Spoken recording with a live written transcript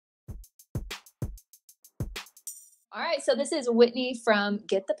All right, so this is Whitney from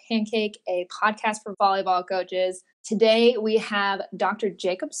Get the Pancake, a podcast for volleyball coaches. Today we have Dr.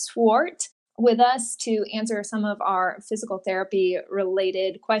 Jacob Swart with us to answer some of our physical therapy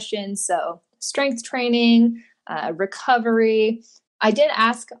related questions. So strength training, recovery. I did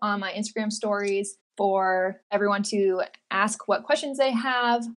ask on my Instagram stories for everyone to ask what questions they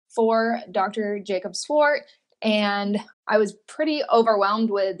have for Dr. Jacob Swart. And I was pretty overwhelmed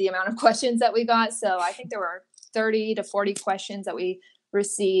with the amount of questions that we got. So I think there were 30 to 40 questions that we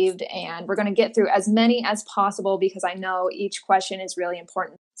received, and we're going to get through as many as possible because I know each question is really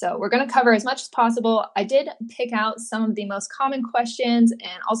important. So we're going to cover as much as possible. I did pick out some of the most common questions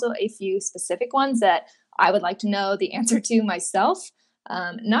and also a few specific ones that I would like to know the answer to myself.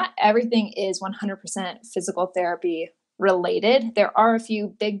 Not everything is 100% physical therapy related. There are a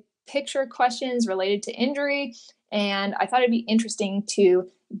few big picture questions related to injury, and I thought it'd be interesting to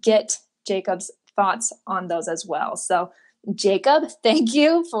get Jacob's thoughts on those as well. So Jacob, thank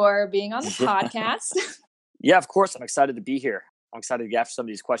you for being on the podcast. Yeah, of course. I'm excited to be here. I'm excited to get after some of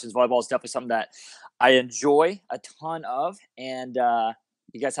these questions. Volleyball is definitely something that I enjoy a ton of. And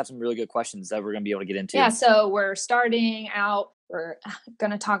you guys have some really good questions that we're going to be able to get into. Yeah, so we're starting out. We're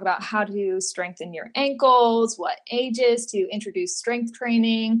going to talk about how to strengthen your ankles, what ages to introduce strength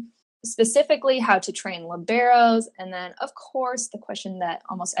training, specifically how to train liberos. And then, of course, the question that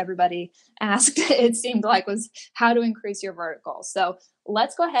almost everybody asked, it seemed like, was how to increase your vertical. So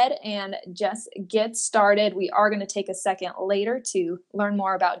let's go ahead and just get started. We are going to take a second later to learn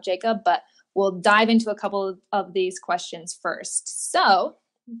more about Jacob, but we'll dive into a couple of these questions first. So,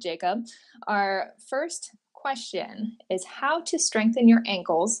 Jacob, our first question is how to strengthen your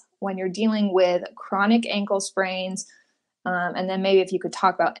ankles when you're dealing with chronic ankle sprains. And then maybe if you could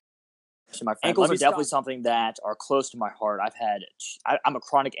talk about my ankles are definitely something that are close to my heart. I'm a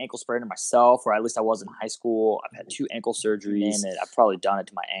chronic ankle sprainer myself, or at least I was in high school. I've had 2 ankle surgeries. I've probably done it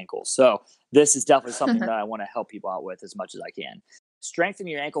to my ankles. So this is definitely something that I want to help people out with as much as I can.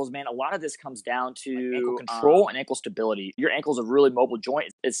 Strengthening your ankles, man, a lot of this comes down to ankle control and ankle stability. Your ankle is a really mobile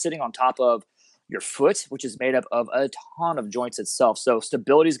joint. It's sitting on top of your foot, which is made up of a ton of joints itself. So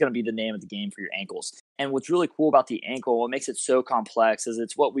stability is going to be the name of the game for your ankles. And what's really cool about the ankle, what makes it so complex, is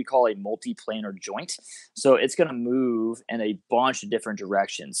it's what we call a multiplanar joint. So it's going to move in a bunch of different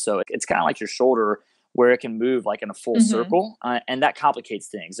directions. So it's kind of like your shoulder, where it can move like in a full circle, and that complicates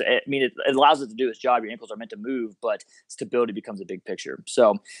things. It allows it to do its job. Your ankles are meant to move, but stability becomes a big picture.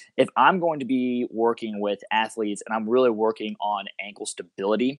 So if I'm going to be working with athletes and I'm really working on ankle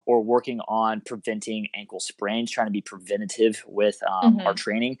stability or working on preventing ankle sprains, trying to be preventative with our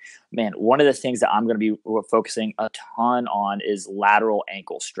training, man, one of the things that I'm going to be focusing a ton on is lateral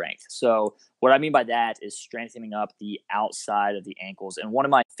ankle strength. So what I mean by that is strengthening up the outside of the ankles. And one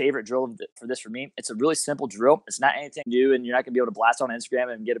of my favorite drills for me, it's a really simple drill. It's not anything new, and you're not going to be able to blast on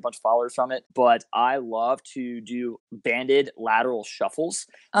Instagram and get a bunch of followers from it. But I love to do banded lateral shuffles.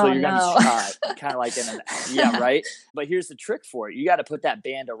 So you're going to be kind of like right? But here's the trick for it. You got to put that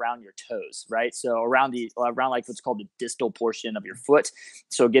band around your toes, right? So around like what's called the distal portion of your foot.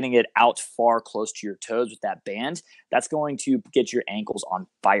 So getting it out far close to your toes with that band, that's going to get your ankles on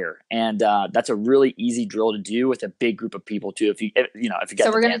fire. And that's a really easy drill to do with a big group of people too. If you get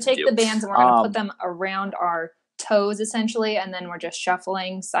so we're going to take the bands and we're going to put them around our toes essentially, and then we're just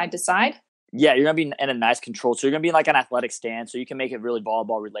shuffling side to side. Yeah, you're going to be in a nice control. So you're going to be in like an athletic stance. So you can make it really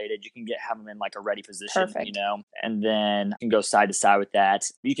volleyball related. You can have them in like a ready position, and then you can go side to side with that.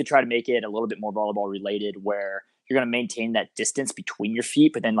 You can try to make it a little bit more volleyball related where you're going to maintain that distance between your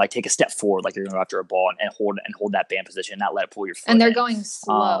feet, but then like take a step forward, like you're going to go after a ball and hold that band position, not let it pull your foot. And they're going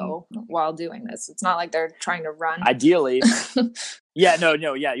slow while doing this. It's not like they're trying to run. Ideally. Yeah, no.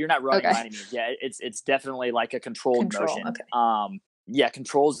 Yeah, you're not running by any means. Yeah, it's definitely like a controlled motion. Okay. Yeah,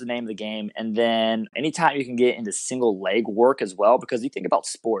 control is the name of the game. And then anytime you can get into single leg work as well, because you think about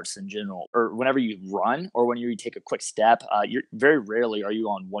sports in general, or whenever you run or when you take a quick step, you're very rarely are you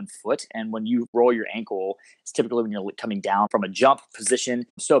on one foot. And when you roll your ankle, it's typically when you're coming down from a jump position.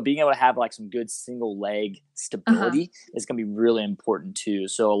 So being able to have like some good single leg stability is going to be really important too.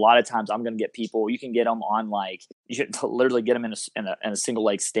 So a lot of times I'm going to get people, you can get them on like, you should literally get them in a single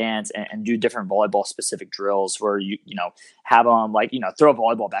leg stance and do different volleyball specific drills where you have them like, throw a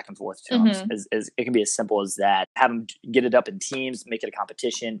volleyball back and forth to them. It can be as simple as that. Have them get it up in teams, make it a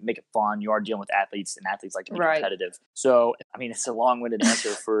competition, make it fun. You are dealing with athletes, and athletes like to be competitive. So, it's a long-winded answer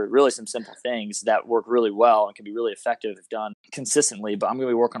for really some simple things that work really well and can be really effective if done consistently. But I'm going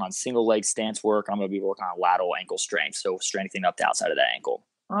to be working on single leg stance work. I'm going to be working on lateral ankle strength, so strengthening up the outside of that ankle.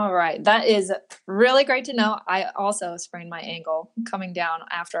 All right. That is really great to know. I also sprained my ankle coming down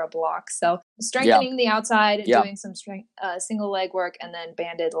after a block. So strengthening the outside, doing some single leg work, and then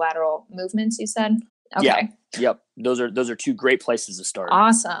banded lateral movements, you said? Okay. Yep. Those are two great places to start.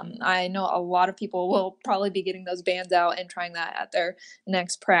 Awesome. I know a lot of people will probably be getting those bands out and trying that at their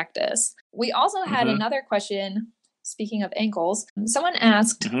next practice. We also had another question. Speaking of ankles, someone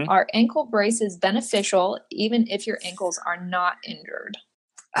asked, are ankle braces beneficial even if your ankles are not injured?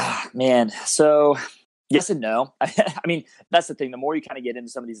 Man, so yes and no. I mean, that's the thing. The more you kind of get into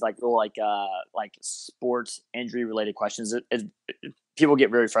some of these like real like sports injury related questions, people get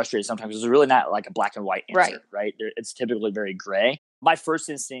very frustrated sometimes. There's really not like a black and white answer, right? It's typically very gray. My first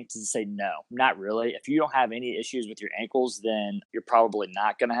instinct is to say no, not really. If you don't have any issues with your ankles, then you're probably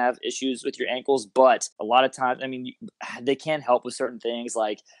not going to have issues with your ankles. But a lot of times, I mean, they can help with certain things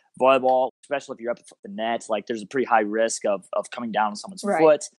like volleyball, especially if you're up at the net. Like there's a pretty high risk of coming down on someone's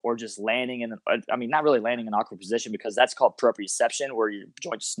foot or just landing in, not really landing in an awkward position, because that's called proprioception, where your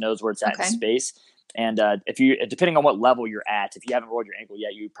joint just knows where it's at in space. And depending on what level you're at, if you haven't rolled your ankle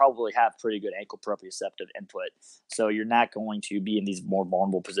yet, you probably have pretty good ankle proprioceptive input. So you're not going to be in these more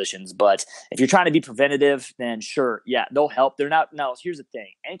vulnerable positions. But if you're trying to be preventative, then sure, yeah, they'll help. They're not. No, here's the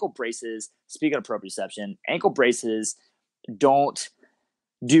thing. Ankle braces, speaking of proprioception, ankle braces don't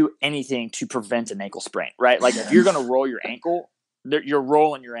do anything to prevent an ankle sprain, right? Like if you're going to roll your ankle, you're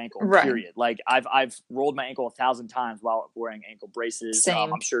rolling your ankle, period. Like I've rolled my ankle 1,000 times while wearing ankle braces.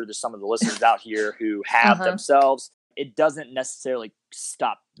 I'm sure there's some of the listeners out here who have themselves. It doesn't necessarily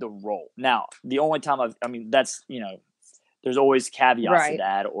stop the roll. Now, the only time that's, there's always caveats to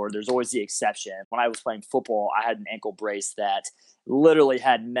that, or there's always the exception. When I was playing football, I had an ankle brace that literally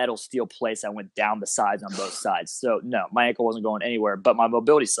had metal steel plates that went down the sides on both sides. So no, my ankle wasn't going anywhere, but my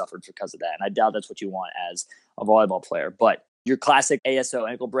mobility suffered because of that. And I doubt that's what you want as a volleyball player. But your classic ASO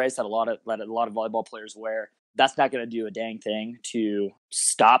ankle brace that a lot of volleyball players wear, that's not going to do a dang thing to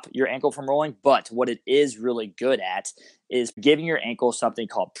stop your ankle from rolling. But what it is really good at is giving your ankle something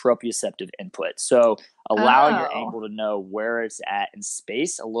called proprioceptive input. So allowing your ankle to know where it's at in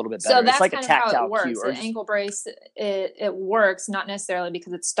space a little bit better. So that's it's like kind a tactile of how it works. cue. An ankle brace, it works not necessarily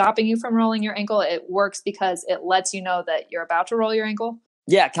because it's stopping you from rolling your ankle. It works because it lets you know that you're about to roll your ankle.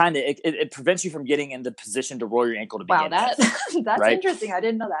 Yeah, kind of. It prevents you from getting in the position to roll your ankle to begin with. That's interesting. I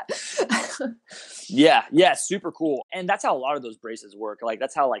didn't know that. Yeah, super cool. And that's how a lot of those braces work. Like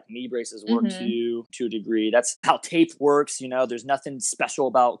that's how like knee braces work to a degree. That's how tape works. There's nothing special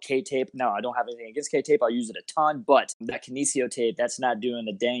about K-tape. No, I don't have anything against K-tape. I'll use it a ton. But that kinesio tape, that's not doing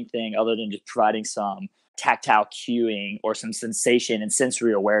a dang thing other than just providing some tactile cueing or some sensation and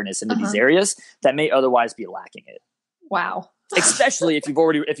sensory awareness into these areas that may otherwise be lacking it. Wow. Especially if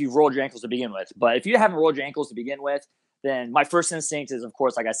you've rolled your ankles to begin with. But if you haven't rolled your ankles to begin with, then my first instinct is, of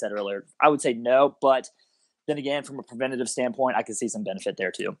course, like I said earlier, I would say no. But then again, from a preventative standpoint, I can see some benefit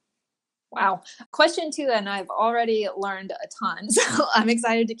there too. Wow. Question 2, and I've already learned a ton, so I'm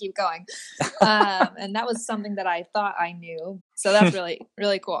excited to keep going. And that was something that I thought I knew. So that's really,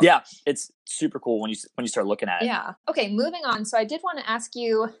 really cool. Yeah, it's super cool when you start looking at it. Yeah. Okay, moving on. So I did want to ask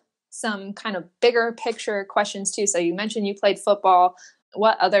you some kind of bigger picture questions too. So you mentioned you played football.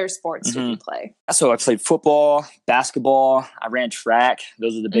 What other sports did you play? So I played football, basketball. I ran track.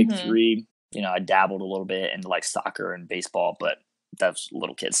 Those are the big 3. I dabbled a little bit into like soccer and baseball, but that's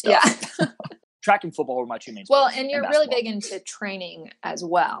little kid stuff. Yeah. Track and football were my 2 main sports. Well, and you're really big into training as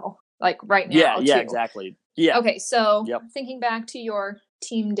well, like right now. Yeah, exactly. Yeah. Okay, so thinking back to your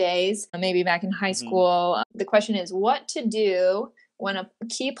team days, maybe back in high school, the question is what to do when a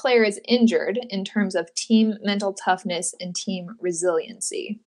key player is injured in terms of team mental toughness and team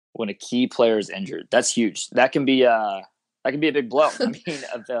resiliency. When a key player is injured, that's huge. That can be a big blow. I mean,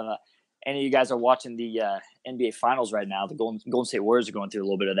 if any of you guys are watching the NBA Finals right now, the Golden State Warriors are going through a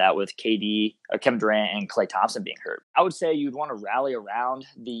little bit of that with Kevin Durant and Klay Thompson being hurt. I would say you'd want to rally around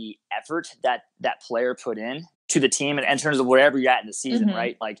the effort that player put in to the team in terms of wherever you're at in the season,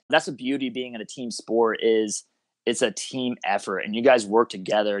 right? Like that's the beauty of being in a team sport is it's a team effort and you guys work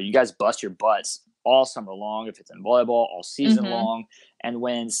together. You guys bust your butts all summer long, if it's in volleyball, all season long. And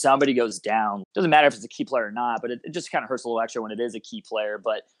when somebody goes down, doesn't matter if it's a key player or not, but it just kind of hurts a little extra when it is a key player.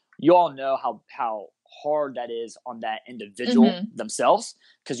 But you all know how hard that is on that individual themselves,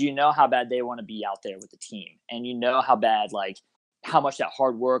 because you know how bad they want to be out there with the team. And you know how bad, like how much that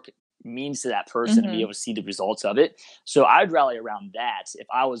hard work means to that person to be able to see the results of it. So I'd rally around that if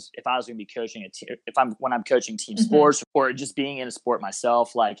I was going to be coaching a team, when I'm coaching team sports or just being in a sport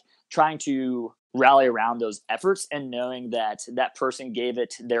myself, like trying to rally around those efforts and knowing that that person gave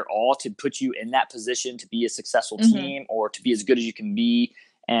it their all to put you in that position to be a successful team or to be as good as you can be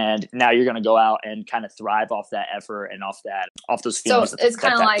And now you're going to go out and kind of thrive off that effort and off those feelings. So it's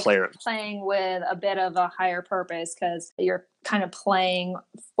kind of like playing with a bit of a higher purpose, because you're kind of playing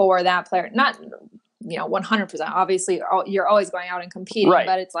for that player. Not, 100%. Obviously, you're always going out and competing, right.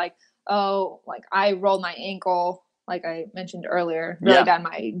 But it's like, I rolled my ankle, like I mentioned earlier, really bad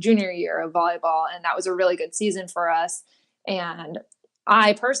my junior year of volleyball. And that was a really good season for us. And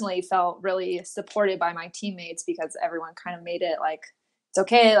I personally felt really supported by my teammates, because everyone kind of made it like, it's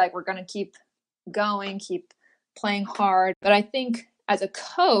okay. Like, we're going to keep going, keep playing hard. But I think as a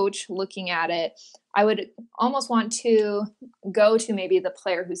coach looking at it, I would almost want to go to maybe the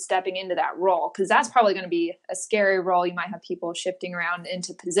player who's stepping into that role, because that's probably going to be a scary role. You might have people shifting around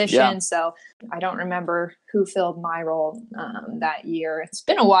into position. Yeah. So I don't remember who filled my role that year. It's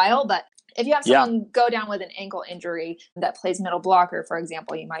been a while, but if you have someone go down with an ankle injury that plays middle blocker, for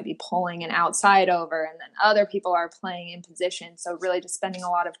example, you might be pulling an outside over, and then other people are playing in position. So really just spending a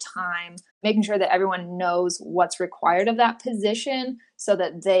lot of time making sure that everyone knows what's required of that position so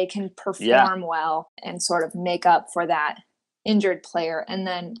that they can perform well and sort of make up for that injured player. And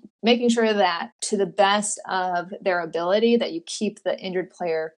then making sure that to the best of their ability that you keep the injured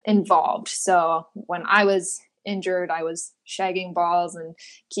player involved. So when I was injured, I was shagging balls and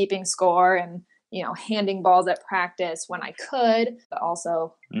keeping score and, handing balls at practice when I could, but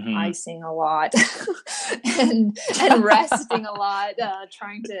also icing a lot and resting a lot,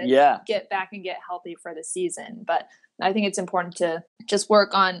 trying to get back and get healthy for the season. But I think it's important to just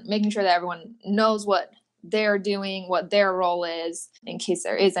work on making sure that everyone knows what they're doing, what their role is, in case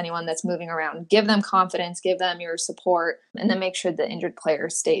there is anyone that's moving around. Give them confidence, give them your support, and then make sure the injured player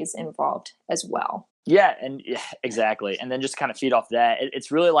stays involved as well. Yeah, exactly. And then just kind of feed off that.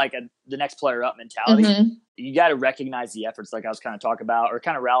 It's really like the next player up mentality. Mm-hmm. You got to recognize the efforts, like I was kind of talking about, or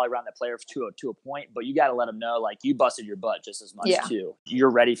kind of rally around that player to a point, but you got to let them know, like, you busted your butt just as much too.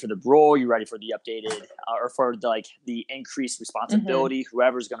 You're ready for the role. You're ready for the updated or for the increased responsibility,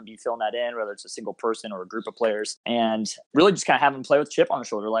 whoever's going to be filling that in, whether it's a single person or a group of players, and really just kind of have them play with a chip on the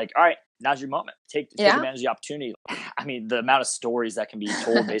shoulder. Like, all right, now's your moment. Take advantage of the opportunity. I mean, the amount of stories that can be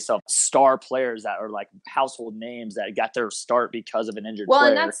told based off star players that are like household names that got their start because of an injured player.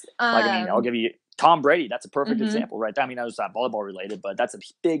 And that's, I'll give you Tom Brady. That's a perfect example, right? I mean, I was not volleyball related, but that's a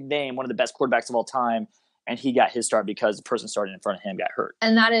big name, one of the best quarterbacks of all time. And he got his start because the person starting in front of him got hurt.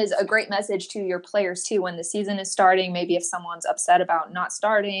 And that is a great message to your players too. When the season is starting, maybe if someone's upset about not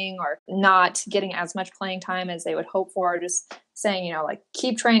starting or not getting as much playing time as they would hope for, just saying,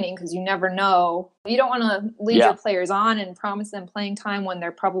 keep training, because you never know. You don't want to lead your players on and promise them playing time when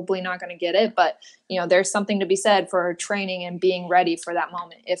they're probably not going to get it. But, there's something to be said for training and being ready for that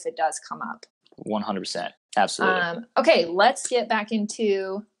moment if it does come up. 100%. Absolutely. Okay, let's get back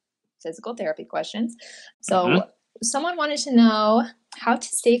into physical therapy questions. So someone wanted to know how to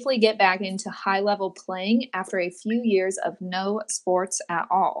safely get back into high-level playing after a few years of no sports at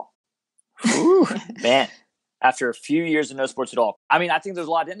all. Ooh, man. After a few years of no sports at all. I mean, I think there's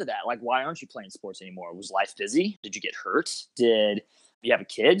a lot into that. Like, why aren't you playing sports anymore? Was life busy? Did you get hurt? Did you have a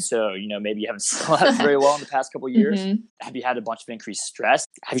kid? So, maybe you haven't slept very well in the past couple of years. Have you had a bunch of increased stress?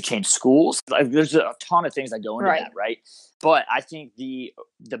 Have you changed schools? Like, there's a ton of things that go into that, right? But I think the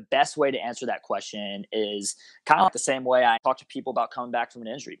best way to answer that question is kind of like the same way I talk to people about coming back from an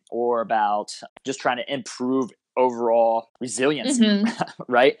injury or about just trying to improve overall resilience,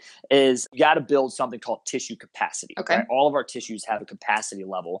 right? Is you got to build something called tissue capacity. Okay. Right? All of our tissues have a capacity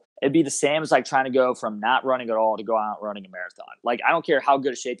level. It'd be the same as like trying to go from not running at all to go out running a marathon. Like, I don't care how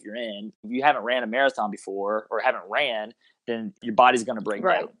good a shape you're in. If you haven't ran a marathon before or haven't ran, then your body's going to break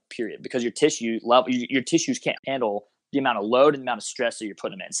down, period. Because your tissues can't handle the amount of load and the amount of stress that you're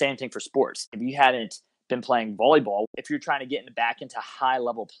putting them in. Same thing for sports. If you hadn't been playing volleyball, if you're trying to get back into high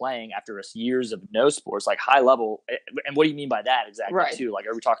level playing after years of no sports, like high level, and what do you mean by that exactly too? Like,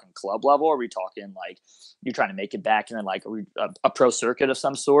 are we talking club level? Or are we talking like you're trying to make it back and then like a pro circuit of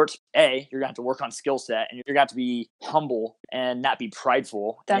some sort? You're gonna have to work on skill set, and you're gonna have to be humble and not be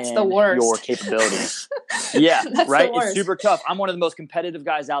prideful. That's the worst. Your capabilities. Yeah, right. It's super tough. I'm one of the most competitive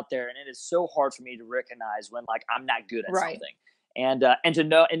guys out there, and it is so hard for me to recognize when like I'm not good at something. And to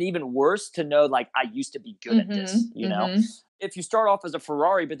know, and even worse, to know like I used to be good at this, know. If you start off as a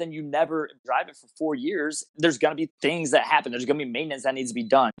Ferrari, but then you never drive it for 4 years, there's going to be things that happen. There's going to be maintenance that needs to be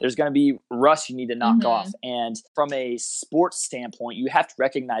done. There's going to be rust you need to knock off. And from a sports standpoint, you have to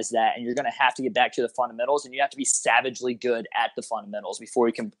recognize that, and you're going to have to get back to the fundamentals, and you have to be savagely good at the fundamentals before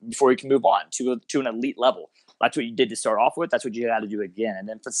you can move on to an elite level. That's what you did to start off with. That's what you got to do again. And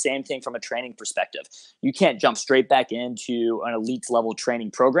then the same thing from a training perspective. You can't jump straight back into an elite level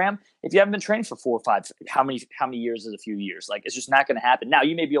training program if you haven't been training for 4 or 5. How many years is a few years? Like, it's just not going to happen. Now,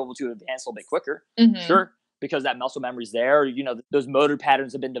 you may be able to advance a little bit quicker. Sure. Because that muscle memory is there, those motor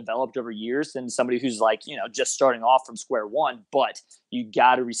patterns have been developed over years than somebody who's like, just starting off from square one. But you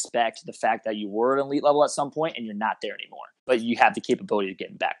got to respect the fact that you were at an elite level at some point and you're not there anymore, but you have the capability of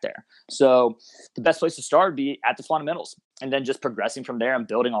getting back there. So the best place to start would be at the fundamentals and then just progressing from there and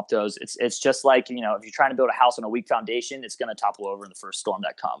building off those. It's just like, if you're trying to build a house on a weak foundation, it's going to topple over in the first storm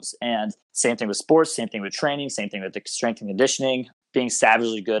that comes. And same thing with sports, same thing with training, same thing with the strength and conditioning, being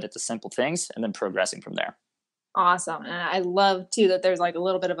savagely good at the simple things and then progressing from there. Awesome. And I love too that there's like a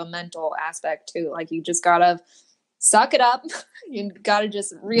little bit of a mental aspect too. Like, you just gotta suck it up. You gotta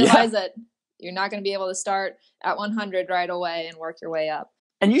just realize that you're not going to be able to start at 100 right away and work your way up.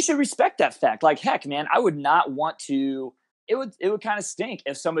 And you should respect that fact. Like, heck, man, I would not want to. It would kind of stink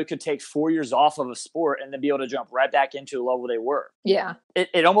if somebody could take 4 years off of a sport and then be able to jump right back into a level they were. Yeah.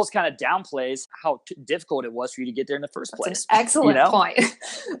 It almost kind of downplays how difficult it was for you to get there in the first place. That's an excellent point.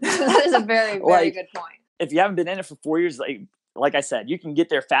 That is a very, very good point. If you haven't been in it for 4 years, like I said, you can get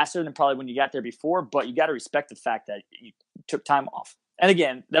there faster than probably when you got there before, but you got to respect the fact that you took time off. And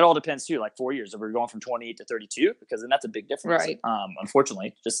again, that all depends too, like 4 years. If we're going from 28 to 32, because then that's a big difference. Right.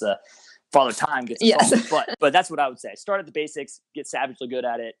 Unfortunately, just Father Time gets involved. But that's what I would say. Start at the basics, get savagely good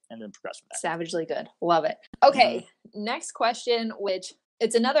at it, and then progress from that. Savagely good. Love it. Okay. Next question, which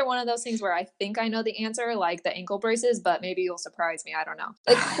it's another one of those things where I think I know the answer, like the ankle braces, but maybe you'll surprise me. I don't know.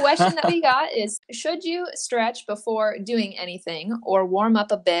 The question that we got is, should you stretch before doing anything or warm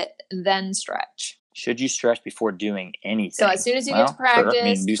up a bit, then stretch? Should you stretch before doing anything? So as soon as you get to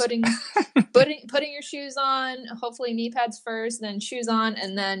practice, putting your shoes on, hopefully knee pads first, then shoes on,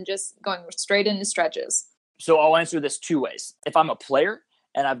 and then just going straight into stretches. So I'll answer this two ways. If I'm a player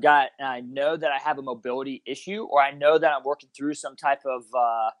and I know that I have a mobility issue, or I know that I'm working through some type of,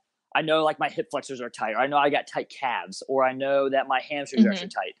 I know like my hip flexors are tight, or I know I got tight calves, or I know that my hamstrings are extra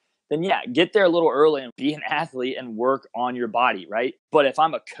tight, then get there a little early and be an athlete and work on your body, right? But if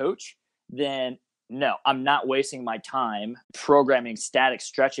I'm a coach, then no, I'm not wasting my time programming static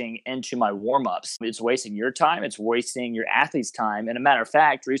stretching into my warm-ups. It's wasting your time. It's wasting your athlete's time. And a matter of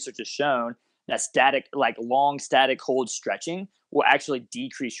fact, research has shown that long static hold stretching will actually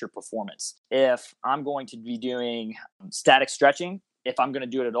decrease your performance. If I'm going to be doing static stretching, if I'm going to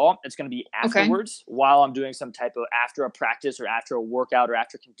do it at all, it's going to be afterwards while I'm doing some type of after a practice or after a workout or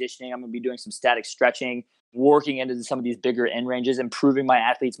after conditioning. I'm going to be doing some static stretching, working into some of these bigger end ranges, improving my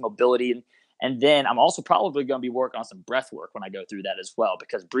athlete's mobility. And then I'm also probably going to be working on some breath work when I go through that as well,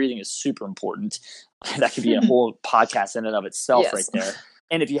 because breathing is super important. That could be a whole podcast in and of itself right there.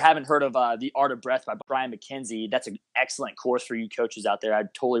 And if you haven't heard of The Art of Breath by Brian McKenzie, that's an excellent course for you coaches out there.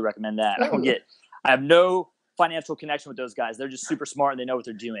 I'd totally recommend that. I have no financial connection with those guys. They're just super smart and they know what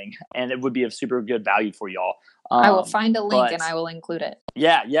they're doing. And it would be of super good value for y'all. I will find a link and I will include it.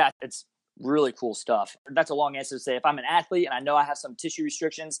 Yeah. It's really cool stuff. That's a long answer to say, if I'm an athlete and I know I have some tissue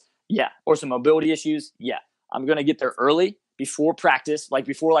restrictions, or some mobility issues, I'm going to get there early before practice,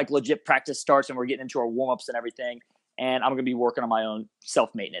 before legit practice starts and we're getting into our warm-ups and everything. And I'm going to be working on my own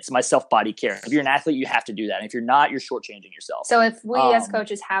self-maintenance, my self-body care. If you're an athlete, you have to do that. And if you're not, you're shortchanging yourself. So if we as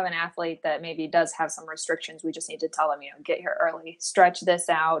coaches have an athlete that maybe does have some restrictions, we just need to tell them, get here early, stretch this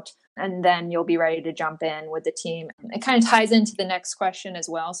out, and then you'll be ready to jump in with the team. It kind of ties into the next question as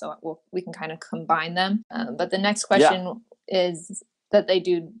well. So we can kind of combine them. But the next question is that they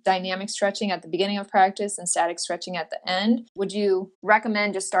do dynamic stretching at the beginning of practice and static stretching at the end. Would you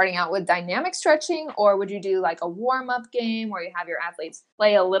recommend just starting out with dynamic stretching, or would you do like a warm-up game where you have your athletes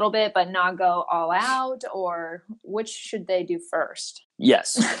play a little bit but not go all out, or which should they do first?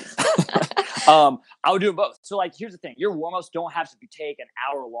 Yes. I would do both. So here's the thing. Your warm-ups don't have to take an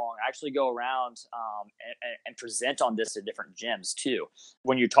hour long. I actually go around and present on this at different gyms too.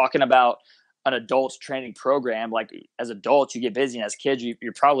 When you're talking about an adult training program, as adults, you get busy, and as kids,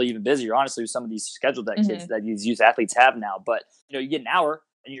 you're probably even busier, honestly, with some of these schedules that kids, that these youth athletes have now. But, you get an hour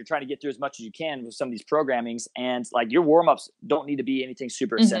and you're trying to get through as much as you can with some of these programmings. And your warm-ups don't need to be anything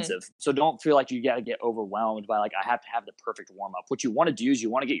super extensive. So don't feel like you got to get overwhelmed by I have to have the perfect warm-up. What you want to do is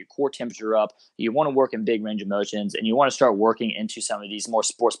you want to get your core temperature up. You want to work in big range of motions, and you want to start working into some of these more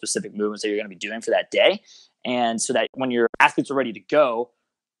sport specific movements that you're going to be doing for that day. And so that when your athletes are ready to go,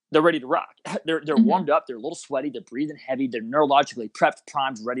 they're ready to rock. They're warmed up. They're a little sweaty. They're breathing heavy. They're neurologically prepped,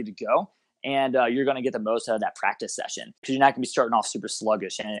 primed, ready to go. and you're going to get the most out of that practice session because you're not going to be starting off super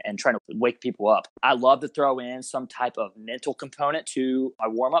sluggish and trying to wake people up. I love to throw in some type of mental component to my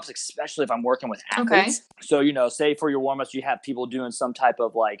warm-ups, especially if I'm working with athletes. Okay. So, say for your warm-ups, you have people doing some type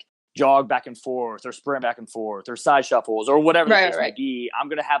of like jog back and forth or sprint back and forth or side shuffles or whatever the case may be. I'm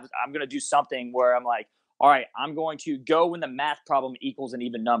going to do something where I'm like, all right, I'm going to go when the math problem equals an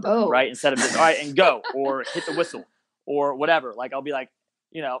even number, right? Instead of just, all right, and go, or hit the whistle, or whatever. Like, I'll be like,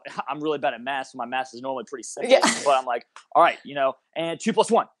 I'm really bad at math, so my math is normally pretty simple. Yeah. But I'm like, all right, and 2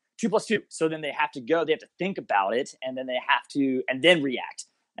 + 1, 2 + 2. So then they have to go, they have to think about it, and then they have to, and then react.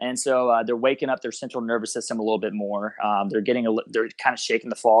 And so they're waking up their central nervous system a little bit more. They're kind of shaking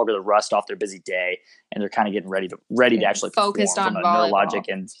the fog or the rust off their busy day, and they're kind of getting ready to actually focused on from a volleyball. Neurologic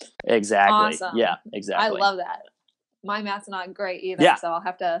and exactly. Awesome. Yeah, exactly. I love that. My math's not great either, so I'll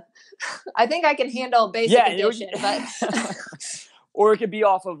have to. I think I can handle basic addition, but. Or it could be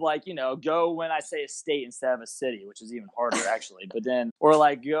off of like, go when I say a state instead of a city, which is even harder actually. But then, or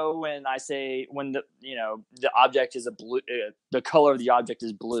like go when I say when the object is a blue, the color of the object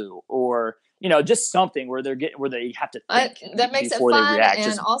is blue, or just something where they have to think that makes it fun.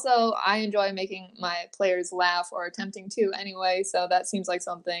 And also, I enjoy making my players laugh or attempting to anyway. So that seems like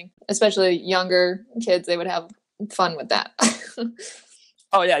something, especially younger kids, they would have fun with that.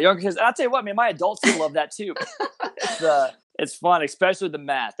 Oh yeah, younger kids. I'll tell you what, man, my adults do love that too. It's fun, especially with the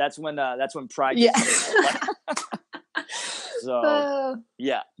math. That's when pride gets So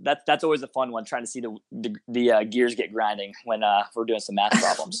yeah, that's always a fun one. Trying to see the gears get grinding when we're doing some math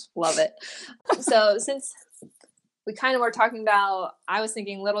problems. Love it. So since we kind of were talking about, I was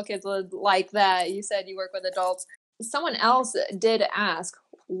thinking little kids would like that. You said you work with adults. Someone else did ask,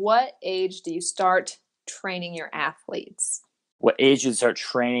 what age do you start training your athletes? What age do you start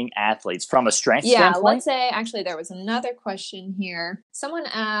training athletes from a strength standpoint? Yeah, let's say, actually, there was another question here. Someone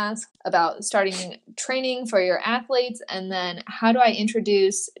asked about starting training for your athletes, and then how do I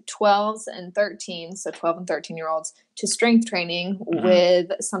introduce 12s and 13s, so 12 and 13-year-olds, to strength training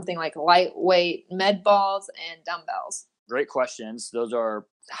with something like lightweight med balls and dumbbells? Great questions. Those are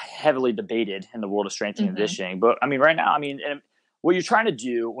heavily debated in the world of strength and conditioning. But, right now, what you're trying to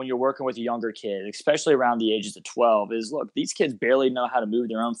do when you're working with a younger kid, especially around the ages of 12, is look, these kids barely know how to move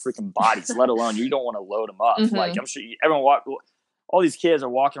their own freaking bodies, let alone you don't want to load them up. Like I'm sure all these kids are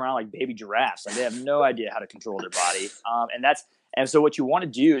walking around like baby giraffes. Like they have no idea how to control their body. And so what you want to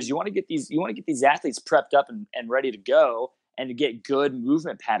do is you want to get these athletes prepped up and ready to go and to get good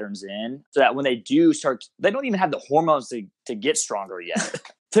movement patterns in so that when they do start, they don't even have the hormones to get stronger yet.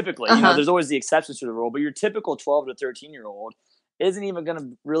 Typically, there's always the exceptions to the rule, but your typical 12 to 13-year-old isn't even going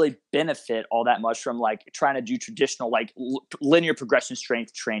to really benefit all that much from like trying to do traditional like linear progression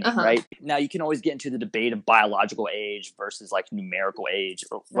strength training, right? Now you can always get into the debate of biological age versus like numerical age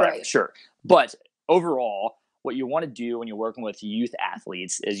or whatever, sure. But overall, what you want to do when you're working with youth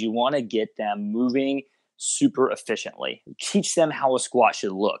athletes is you want to get them moving super efficiently. Teach them how a squat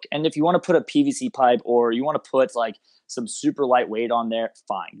should look. And if you want to put a PVC pipe or you want to put like some super light weight on there,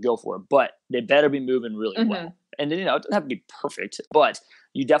 fine, go for it. But they better be moving really well. And it doesn't have to be perfect, but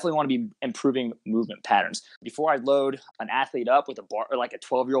you definitely want to be improving movement patterns. Before I load an athlete up with a bar, or like a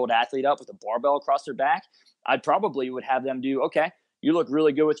 12-year-old athlete up with a barbell across their back, I probably would have them do, okay, you look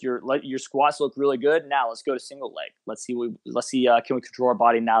really good with your squats look really good. Now let's go to single leg. Let's see, can we control our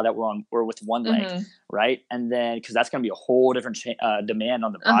body now that we're with one leg, right? And then, because that's going to be a whole different demand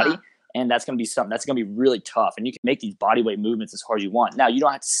on the body. And that's going to be something that's going to be really tough. And you can make these body weight movements as hard as you want. Now, you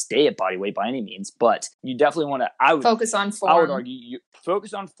don't have to stay at body weight by any means, but you definitely want to, focus on form. I would argue you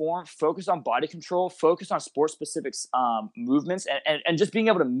focus on form, focus on body control, focus on sport specific movements and just being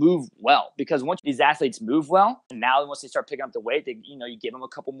able to move well. Because once these athletes move well, and now once they start picking up the weight, you give them a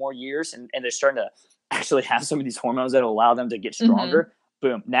couple more years and they're starting to actually have some of these hormones that will allow them to get stronger.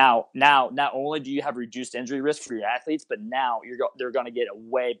 Boom. Now, not only do you have reduced injury risk for your athletes, but now they're going to get a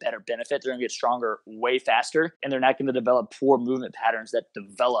way better benefit. They're going to get stronger way faster, and they're not going to develop poor movement patterns that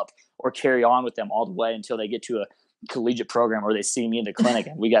develop or carry on with them all the way until they get to a collegiate program or they see me in the clinic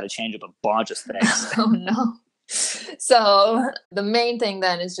and we got to change up a bunch of things. Oh, no. So the main thing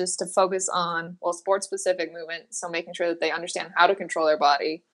then is just to focus on, sport specific movement. So making sure that they understand how to control their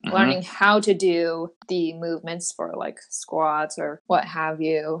body, learning how to do the movements for like squats or what have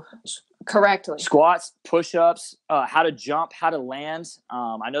you correctly. Squats, push-ups, how to jump, how to land.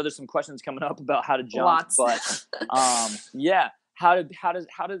 I know there's some questions coming up about how to jump, but how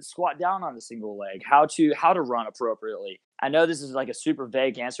to squat down on a single leg, how to run appropriately. I know this is like a super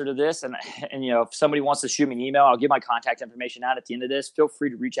vague answer to this, and if somebody wants to shoot me an email, I'll give my contact information out at the end of this. Feel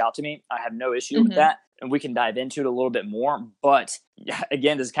free to reach out to me. I have no issue with that. and we can dive into it a little bit more. But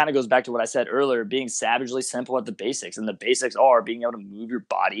again, this kind of goes back to what I said earlier, being savagely simple at the basics. And the basics are being able to move your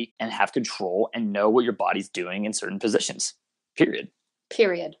body and have control and know what your body's doing in certain positions. Period.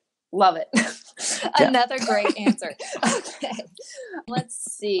 Love it. Another great answer. Okay. Let's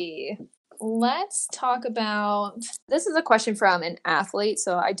see. Let's talk about, this is a question from an athlete.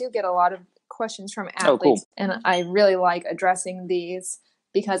 So I do get a lot of questions from athletes. Cool. And I really like addressing these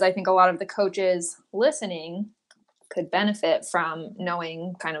because I think a lot of the coaches listening could benefit from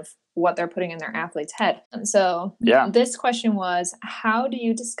knowing kind of what they're putting in their athlete's head. And so this question was, how do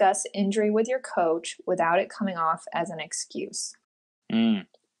you discuss injury with your coach without it coming off as an excuse?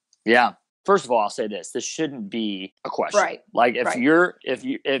 Yeah. First of all, I'll say this shouldn't be a question. Right. Like if you're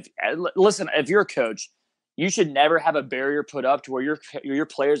a coach, you should never have a barrier put up to where your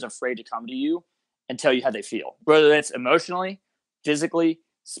player's afraid to come to you and tell you how they feel, whether it's emotionally, physically,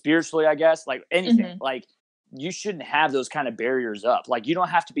 spiritually, I guess, like anything. Like you shouldn't have those kind of barriers up. Like you don't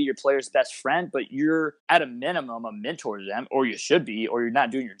have to be your player's best friend, but you're at a minimum a mentor to them, or you should be, or you're not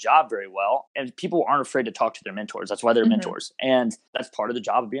doing your job very well. And people aren't afraid to talk to their mentors. That's why they're mentors. And that's part of the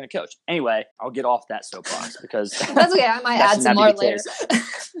job of being a coach. Anyway, I'll get off that soapbox because that's okay. I might add some more later.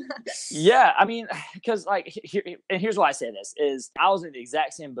 Yeah. I mean, because here's why I say this is I was in the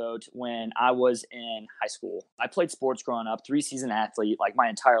exact same boat when I was in high school. I played sports growing up, 3-season athlete, like my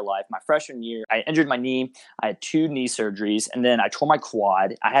entire life. My freshman year, I injured my knee. I had 2 knee surgeries, and then I tore my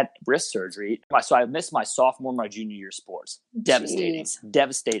quad. I had wrist surgery. So I missed my sophomore, my junior year sports.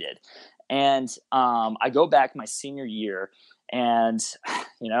 Devastated. And I go back my senior year, and,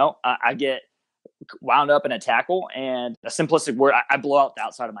 I get wound up in a tackle, and a simplistic word, I blow out the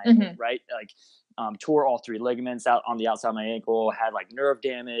outside of my ankle, right? Like, tore all 3 ligaments out on the outside of my ankle, had like nerve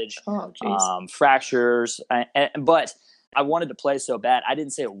damage, fractures. But I wanted to play so bad. I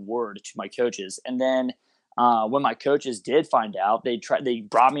didn't say a word to my coaches. And then when my coaches did find out, they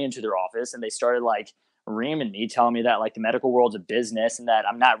brought me into their office and they started like reaming me, telling me that like the medical world's a business and that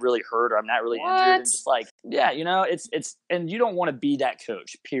I'm not really hurt or I'm not really injured. And just like, it's, and you don't want to be that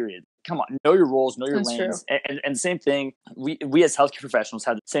coach, period. Come on, know your roles, know your lanes. And same thing, we as healthcare professionals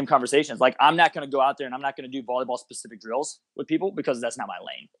have the same conversations. Like, I'm not going to go out there and I'm not going to do volleyball specific drills with people because that's not my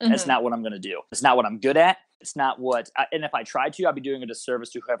lane. That's not what I'm going to do. It's not what I'm good at. It's not and if I tried to, I'd be doing a disservice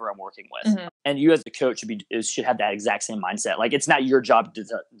to whoever I'm working with. And you as the coach should have that exact same mindset. Like, it's not your job to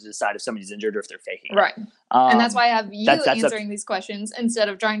decide if somebody's injured or if they're faking it. Right. And that's why I have you answering these questions instead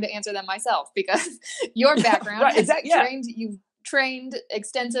of trying to answer them myself, because your background you've trained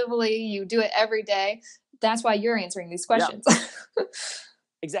extensively, you do it every day. That's why you're answering these questions.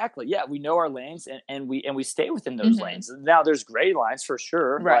 Exactly. Yeah, we know our lanes and we stay within those lanes. Now there's gray lines for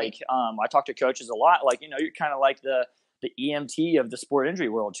sure. Right. Like I talk to coaches a lot. Like, you're kind of like the EMT of the sport injury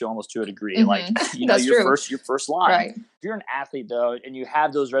world to a degree. Like, your first line. Right. If you're an athlete though, and you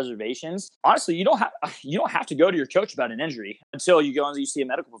have those reservations, honestly, you don't have to go to your coach about an injury until you go and you see a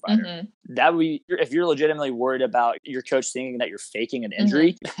medical provider. That would be, if you're legitimately worried about your coach thinking that you're faking an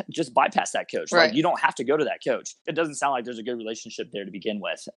injury, just bypass that coach. Right. Like, you don't have to go to that coach. It doesn't sound like there's a good relationship there to begin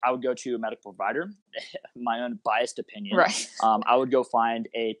with. I would go to a medical provider, my own biased opinion. Right. I would go find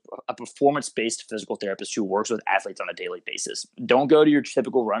a performance-based physical therapist who works with athletes on a daily basis. Don't go to your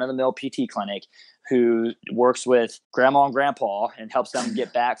typical run-of-the-mill PT clinic who works with grandma and grandpa and helps them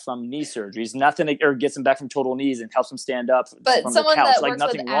get back from knee surgeries. Or gets them back from total knees and helps them stand up but from someone the couch. That like, works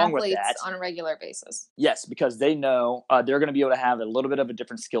nothing with wrong with athletes that. On a regular basis. Yes, because they know they're going to be able to have a little bit of a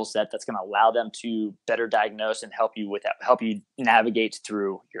different skill set that's going to allow them to better diagnose and help you navigate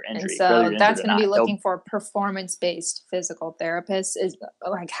through your injury. And so that's going to be looking for performance-based physical therapists. Is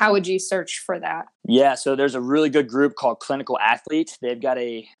like, how would you search for that? Yeah, so there's a really good group called Clinical Athlete. They've got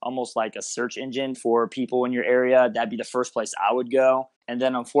almost like a search engine for people in your area. That'd be the first place I would go. And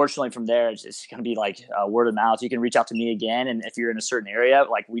then unfortunately from there, it's just going to be like word of mouth. You can reach out to me again. And if you're in a certain area,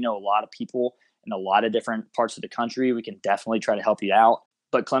 like, we know a lot of people in a lot of different parts of the country, we can definitely try to help you out.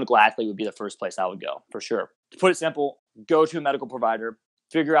 But Clinical Athlete would be the first place I would go for sure. To put it simple, go to a medical provider,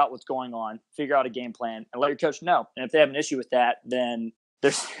 figure out what's going on, figure out a game plan, and let your coach know. And if they have an issue with that, then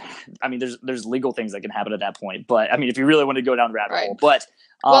there's legal things that can happen at that point. But I mean, if you really want to go down the rabbit hole, but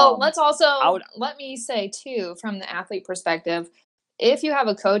let's also let me say too, from the athlete perspective, if you have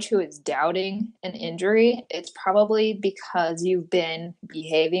a coach who is doubting an injury, it's probably because you've been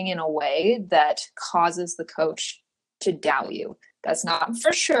behaving in a way that causes the coach to doubt you. That's not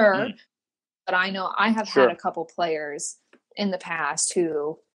for sure, but I know I have had a couple players in the past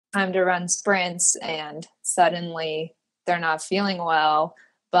who time to run sprints and suddenly they're not feeling well,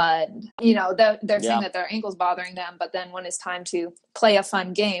 but they're saying that their ankle's bothering them, but then when it's time to play a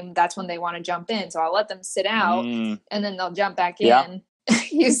fun game, that's when they want to jump in. So I'll let them sit out and then they'll jump back in.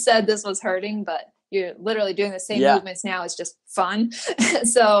 You said this was hurting, but you're literally doing the same movements now. It's just fun.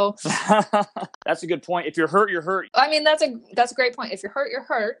 So that's a good point. If you're hurt, you're hurt. I mean, that's a great point. If you're hurt, you're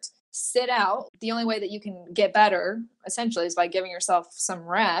hurt. Sit out. The only way that you can get better essentially is by giving yourself some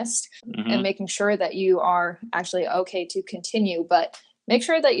rest and making sure that you are actually okay to continue. But make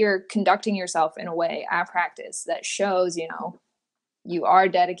sure that you're conducting yourself in a way at practice that shows, you are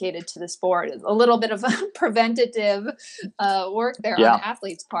dedicated to the sport. A little bit of preventative work there on the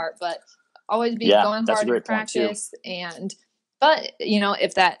athlete's part, but always be going hard in practice. But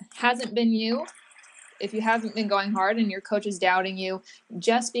if that hasn't been you, if you haven't been going hard and your coach is doubting you,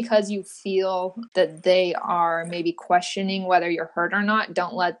 just because you feel that they are maybe questioning whether you're hurt or not,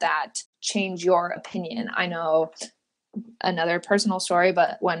 don't let that change your opinion. I know another personal story,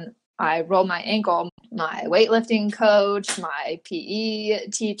 but when I rolled my ankle, my weightlifting coach, my PE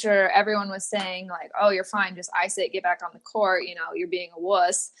teacher, everyone was saying like, oh, you're fine. Just ice it, get back on the court. You're being a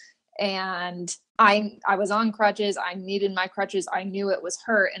wuss. And I was on crutches. I needed my crutches. I knew it was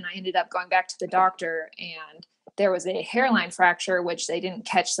hurt. And I ended up going back to the doctor, and there was a hairline fracture, which they didn't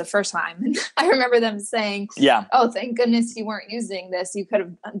catch the first time. And I remember them saying, oh, thank goodness you weren't using this. You could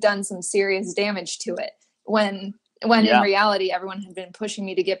have done some serious damage to it. When in reality, everyone had been pushing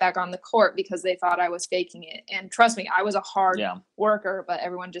me to get back on the court because they thought I was faking it. And trust me, I was a hard worker, but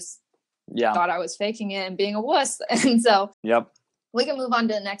everyone just thought I was faking it and being a wuss. And so we can move on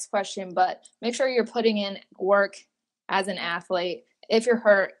to the next question, but make sure you're putting in work as an athlete. If you're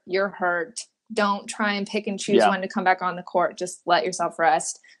hurt, you're hurt. Don't try and pick and choose when to come back on the court. Just let yourself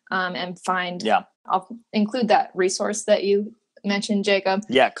rest and find. I'll include that resource that you mentioned, Jacob.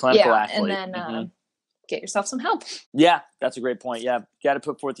 Clinical athlete. And then get yourself some help. That's a great point. You got to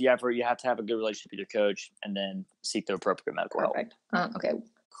put forth the effort. You have to have a good relationship with your coach, and then seek the appropriate medical help. Okay.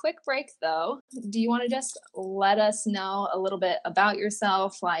 Quick break though. Do you want to just let us know a little bit about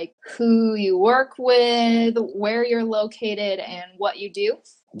yourself, like who you work with, where you're located, and what you do?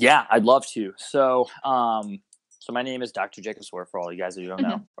 Yeah, I'd love to. So my name is Dr. Jacob Swart, for all you guys who don't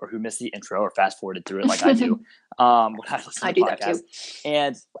know or who missed the intro or fast forwarded through it like I do. When I listen to the podcast. That too.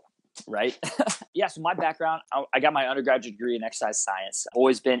 And right. So my background, I got my undergraduate degree in exercise science. I've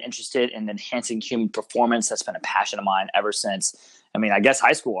always been interested in enhancing human performance. That's been a passion of mine ever since, I guess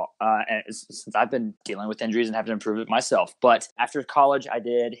high school, and since I've been dealing with injuries and have to improve it myself. But after college, I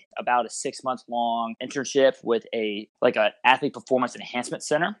did about a 6-month long internship with a athlete performance enhancement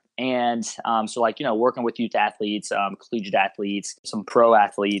center. And working with youth athletes, collegiate athletes, some pro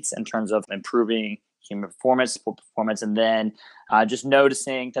athletes in terms of improving human performance, sport performance, and then just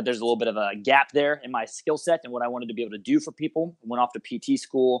noticing that there's a little bit of a gap there in my skill set and what I wanted to be able to do for people. I went off to PT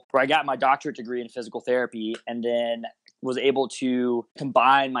school where I got my doctorate degree in physical therapy, and then was able to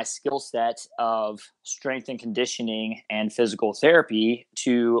combine my skill set of strength and conditioning and physical therapy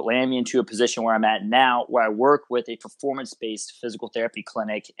to land me into a position where I'm at now, where I work with a performance-based physical therapy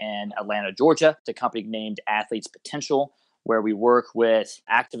clinic in Atlanta, Georgia. It's a company named Athletes Potential, where we work with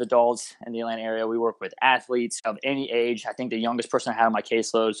active adults in the Atlanta area. We work with athletes of any age. I think the youngest person I had on my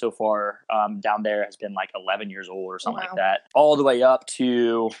caseload so far down there has been like 11 years old or something like that, all the way up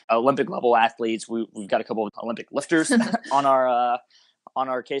to Olympic level athletes. We've got a couple of Olympic lifters on our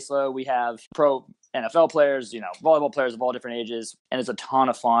caseload. We have pro NFL players, volleyball players of all different ages. And it's a ton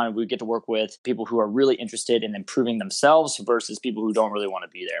of fun. We get to work with people who are really interested in improving themselves versus people who don't really want to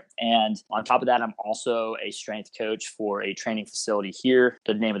be there. And on top of that, I'm also a strength coach for a training facility here.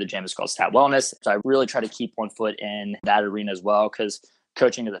 The name of the gym is called Stat Wellness. So I really try to keep one foot in that arena as well, because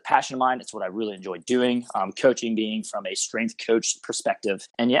coaching is a passion of mine. It's what I really enjoy doing. Coaching being from a strength coach perspective.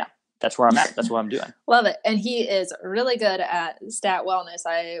 And that's where I'm at. That's what I'm doing. Love it. And he is really good at Stat Wellness.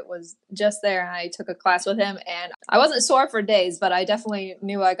 I was just there and I took a class with him, and I wasn't sore for days, but I definitely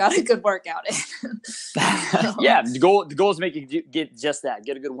knew I got a good workout in. The goal is make you get just that.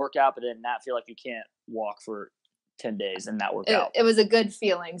 Get a good workout, but then not feel like you can't walk for 10 days and not work out. It was a good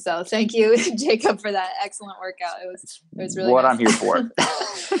feeling. So thank you, Jacob, for that excellent workout. It was really what nice. I'm here for.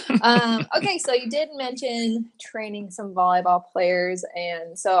 Okay, so you did mention training some volleyball players.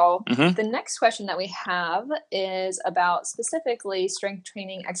 And so the next question that we have is about specifically strength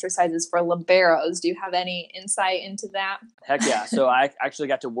training exercises for liberos. Do you have any insight into that? Heck yeah. So I actually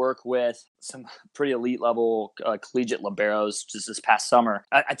got to work with some pretty elite level collegiate liberos just this past summer.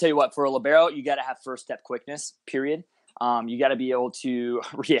 I tell you what, for a libero, you got to have first step quickness, period. You got to be able to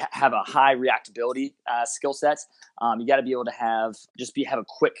have a high reactability skill sets. You got to be able to have a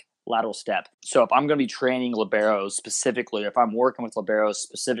quick lateral step. So if I'm going to be training liberos specifically, if I'm working with liberos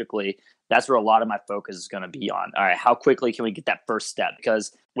specifically, that's where a lot of my focus is going to be on. All right, how quickly can we get that first step?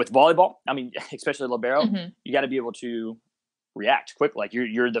 Because with volleyball, I mean, especially libero, you got to be able to react quick. Like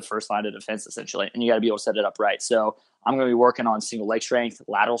you're the first line of defense essentially, and you got to be able to set it up right. So I'm going to be working on single leg strength,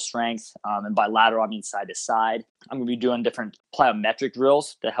 lateral strength, and by lateral I mean side to side. I'm going to be doing different plyometric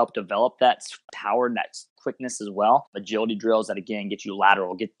drills to help develop that power and that quickness as well. Agility drills that again get you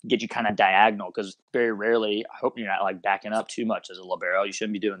lateral, get you kind of diagonal, because very rarely, I hope you're not like backing up too much as a libero. You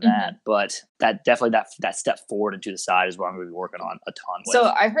shouldn't be doing that, but that definitely that step forward and to the side is what I'm going to be working on a ton with. So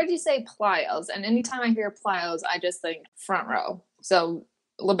I heard you say plyos, and anytime I hear plyos, I just think front row. So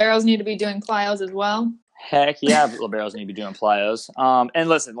liberos need to be doing plyos as well. Heck yeah, liberos need to be doing plyos. And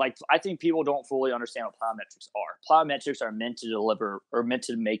listen, like I think people don't fully understand what plyometrics are. Plyometrics are meant to deliver or meant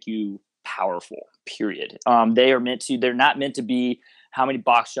to make you powerful, period. They're not meant to be how many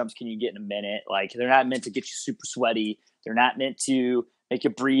box jumps can you get in a minute. Like they're not meant to get you super sweaty. They're not meant to make you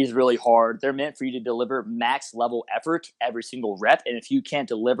breathe really hard. They're meant for you to deliver max level effort every single rep. And if you can't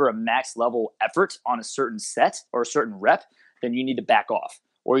deliver a max level effort on a certain set or a certain rep, then you need to back off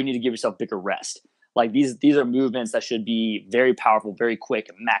or you need to give yourself bigger rest. Like these are movements that should be very powerful, very quick,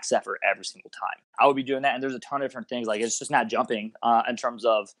 max effort every single time. I would be doing that. And there's a ton of different things. Like it's just not jumping in terms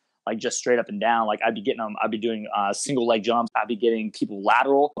of like just straight up and down. Like I'd be doing single leg jumps. I'd be getting people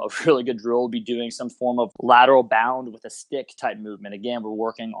lateral. A really good drill would be doing some form of lateral bound with a stick type movement. Again, we're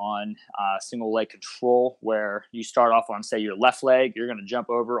working on single leg control where you start off on, say, your left leg. You're going to jump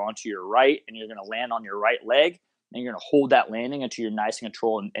over onto your right and you're going to land on your right leg. And you're going to hold that landing until you're nice and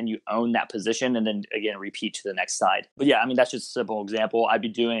control and you own that position. And then again, repeat to the next side. But yeah, I mean, that's just a simple example. I'd be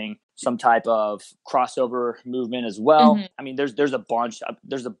doing some type of crossover movement as well. I mean, there's a bunch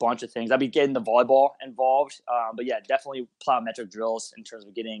of things. I'd be getting the volleyball involved. But yeah, definitely plyometric drills in terms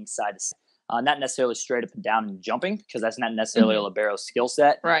of getting side to side. Not necessarily straight up and down and jumping, because that's not necessarily a libero skill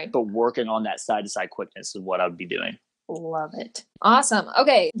set. Right. But working on that side to side quickness is what I would be doing. Love it. Awesome.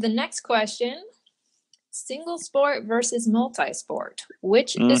 Okay. The next question. Single sport versus multi-sport.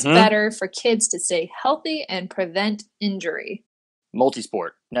 Which is better for kids to stay healthy and prevent injury?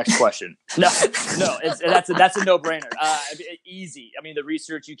 Multi-sport. Next question. No, that's a no-brainer. Easy. I mean, the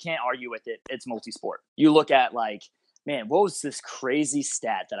research, you can't argue with it. It's multi-sport. You look at like, man, what was this crazy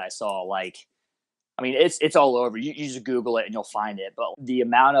stat that I saw? Like, I mean, it's all over. You just Google it and you'll find it. But the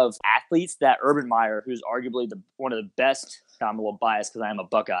amount of athletes that Urban Meyer, who's arguably one of the best, I'm a little biased because I am a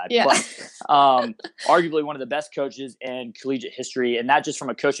Buckeye, but arguably one of the best coaches in collegiate history, and not just from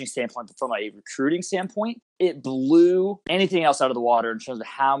a coaching standpoint, but from a recruiting standpoint, it blew anything else out of the water in terms of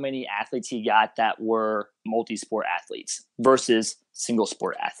how many athletes he got that were multi-sport athletes versus single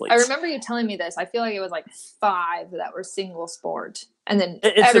sport athletes. I remember you telling me this. I feel like it was like 5 that were single sport. And then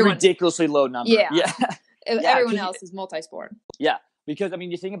it's a ridiculously low number. Yeah. Everyone else is multi-sport. Yeah. Because, I mean,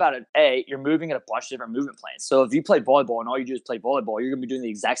 you think about it, you're moving at a bunch of different movement planes. So if you play volleyball and all you do is play volleyball, you're going to be doing the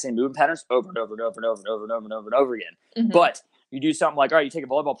exact same movement patterns over and over and over and over and over and over and over and over again. But you do something like, all right, you take a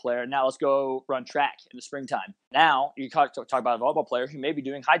volleyball player, and now let's go run track in the springtime. Now you talk about a volleyball player who may be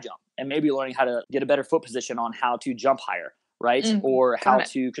doing high jump and maybe learning how to get a better foot position on how to jump higher, right? Or how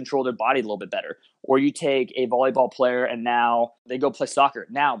to control their body a little bit better. Or you take a volleyball player and now they go play soccer.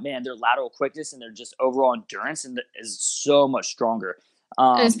 Now, man, their lateral quickness and their just overall endurance is so much stronger.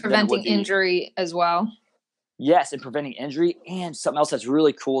 And it's preventing injury as well. Yes, and preventing injury. And something else that's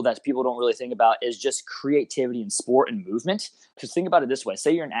really cool that people don't really think about is just creativity in sport and movement. Because think about it this way.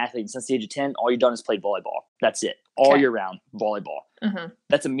 Say you're an athlete and since the age of 10, all you've done is played volleyball. That's it. All year round, volleyball.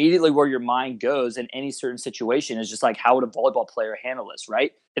 That's immediately where your mind goes in any certain situation is just like, how would a volleyball player handle this,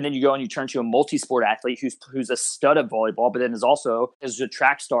 right? And then you go and you turn to a multi-sport athlete who's a stud at volleyball, but then is a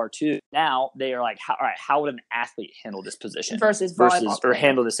track star too. Now they are like, all right, how would an athlete handle this position versus or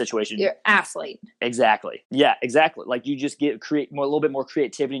handle this situation? Your athlete. Exactly. Yeah, exactly. Like you just create a little bit more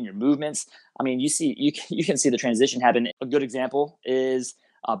creativity in your movements. I mean, you can see the transition happen. A good example is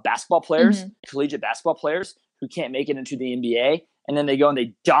basketball players, collegiate basketball players who can't make it into the NBA. And then they go and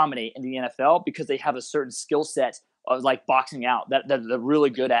they dominate in the NFL because they have a certain skill set of like boxing out that they're really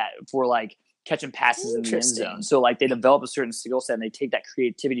good at for like catching passes in the end zone. So like they develop a certain skill set and they take that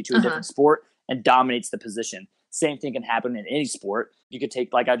creativity to a different sport and dominates the position. Same thing can happen in any sport. You could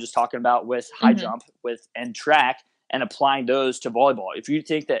take, like I was just talking about with high jump and track, and applying those to volleyball. If you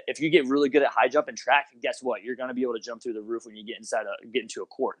think that if you get really good at high jump and track, guess what? You're going to be able to jump through the roof when you get into a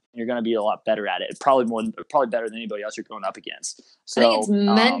court. You're going to be a lot better at it. Probably better than anybody else you're going up against. So I think it's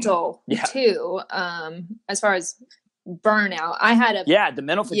mental too, as far as burnout. I had the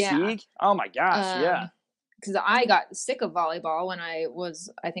mental fatigue. Oh my gosh. Because I got sick of volleyball when I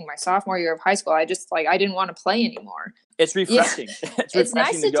was, I think, my sophomore year of high school. I just I didn't want to play anymore. It's refreshing. Yeah. It's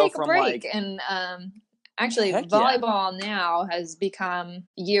nice to take a break. And actually, volleyball now has become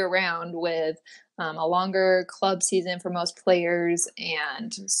year round with a longer club season for most players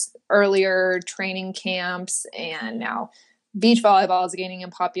and earlier training camps. And now beach volleyball is gaining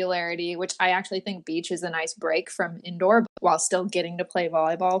in popularity, which I actually think beach is a nice break from indoor while still getting to play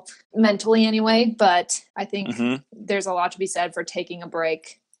volleyball mentally anyway. But I think there's a lot to be said for taking a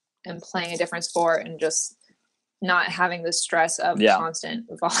break and playing a different sport and just not having the stress of constant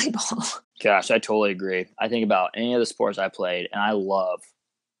volleyball. Gosh, I totally agree. I think about any of the sports I played, and I love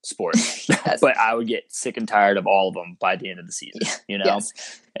sports, but I would get sick and tired of all of them by the end of the season. You know,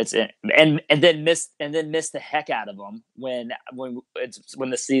 it's and then miss the heck out of them when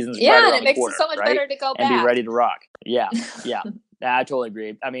the season's right around and it makes corner, it so much better to go back and be ready to rock. Yeah. I totally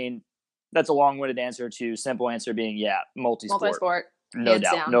agree. I mean, that's a long-winded answer to simple answer being multi-sport. No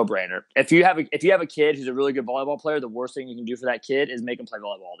doubt, down. No brainer. If you have a kid who's a really good volleyball player, the worst thing you can do for that kid is make him play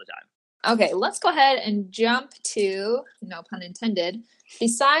volleyball all the time. Okay, let's go ahead and jump to, no pun intended,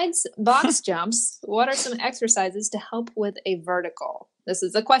 besides box jumps, what are some exercises to help with a vertical? This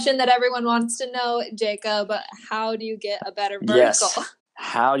is a question that everyone wants to know, Jacob. How do you get a better vertical? Yes.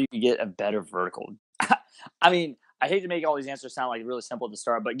 How do you get a better vertical? I mean, I hate to make all these answers sound like really simple at the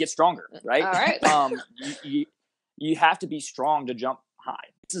start, but get stronger, right? All right. You have to be strong to jump high.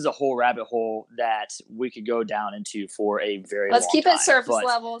 This is a whole rabbit hole that we could go down into for a very long time. Let's keep it surface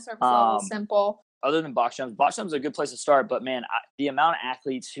level, simple. Other than box jumps is a good place to start. But man, the amount of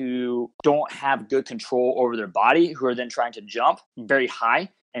athletes who don't have good control over their body, who are then trying to jump very high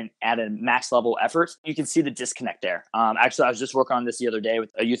and at a max level effort, you can see the disconnect there. Actually, I was just working on this the other day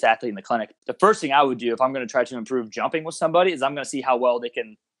with a youth athlete in the clinic. The first thing I would do if I'm going to try to improve jumping with somebody is I'm going to see how well they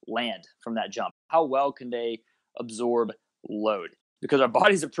can land from that jump. How well can they absorb load? Because our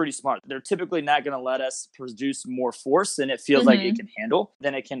bodies are pretty smart. They're typically not going to let us produce more force than it feels like it can handle,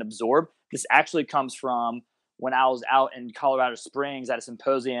 than it can absorb. This actually comes from when I was out in Colorado Springs at a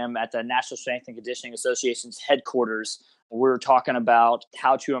symposium at the National Strength and Conditioning Association's headquarters. We were talking about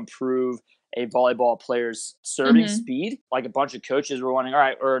how to improve a volleyball player's serving speed. Like a bunch of coaches were wanting, all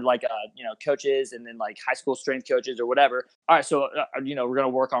right, or like, coaches and then like high school strength coaches or whatever. All right, so, we're going to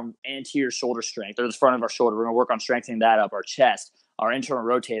work on anterior shoulder strength or the front of our shoulder. We're going to work on strengthening that up, our chest, our internal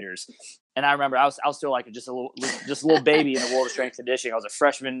rotators. And I remember I was still like just a little baby in the world of strength conditioning. I was a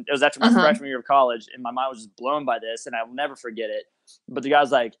freshman. It was after my freshman year of college, and my mind was just blown by this, and I will never forget it. But the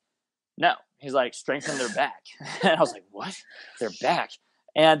guy's like, no. He's like, strengthen their back. And I was like, what? Their back?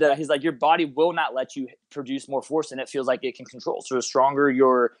 And he's like, your body will not let you produce more force than it feels like it can control. So the stronger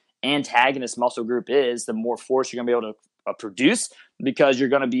your antagonist muscle group is, the more force you're going to be able to produce, because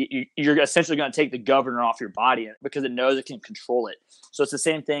you're essentially going to take the governor off your body because it knows it can control it. So it's the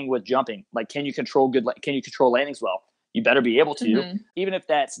same thing with jumping. Like, can you control landings well? You better be able to. Even if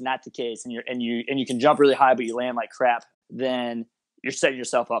that's not the case, and you can jump really high but you land like crap, then you're setting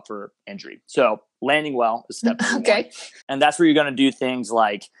yourself up for injury. So landing well is step number one. And that's where you're going to do things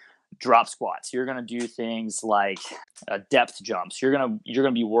like drop squats. You're going to do things like depth jumps. You're going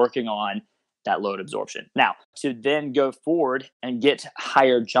to be working on that load absorption. Now, to then go forward and get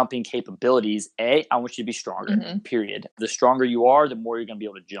higher jumping capabilities, I want you to be stronger, period. The stronger you are, the more you're going to be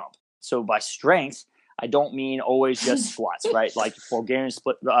able to jump. So by strength, I don't mean always just squats, right? Like Bulgarian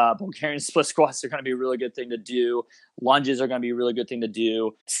split squats are going to be a really good thing to do. Lunges are going to be a really good thing to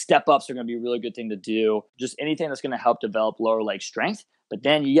do. Step ups are going to be a really good thing to do. Just anything that's going to help develop lower leg strength. But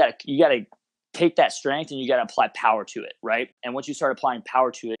then you got to take that strength and you got to apply power to it, right? And once you start applying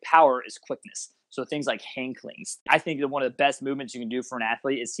power to it, power is quickness. So things like hang clings. I think that one of the best movements you can do for an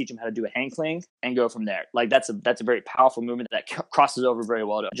athlete is teach them how to do a hang cling and go from there. Like that's a very powerful movement that crosses over very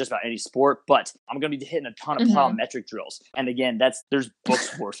well to just about any sport. But I'm going to be hitting a ton of plyometric drills. And again, there's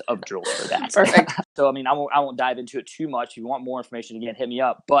books worth of drills for that. Perfect. So, I mean, I won't dive into it too much. If you want more information, again, hit me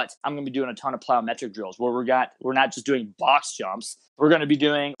up. But I'm going to be doing a ton of plyometric drills where we're not just doing box jumps. We're going to be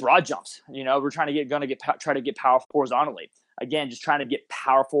doing broad jumps. We're try to get powerful horizontally. Again, just trying to get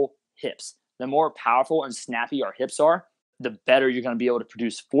powerful hips. The more powerful and snappy our hips are, the better you're going to be able to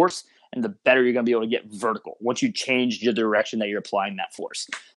produce force and the better you're going to be able to get vertical once you change the direction that you're applying that force.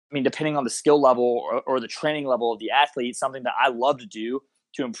 I mean, depending on the skill level or the training level of the athlete, something that I love to do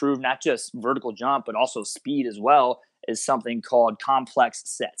to improve not just vertical jump, but also speed as well, is something called complex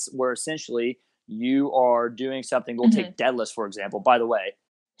sets, where essentially you are doing something. We'll take deadlifts, for example. By the way,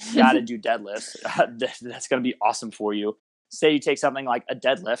 you got to do deadlifts. That's going to be awesome for you. say you take something like a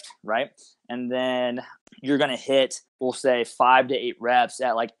deadlift, right? And then you're going to hit, we'll say 5 to 8 reps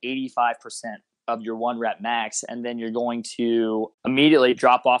at like 85% of your 1 rep max. And then you're going to immediately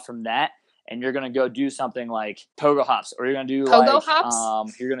drop off from that. And you're going to go do something like pogo hops, or you're going to do pogo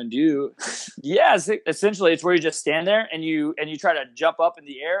hops. You're going to do, essentially it's where you just stand there and you try to jump up in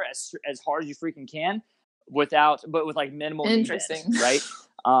the air as hard as you freaking can with like minimal Interesting, right?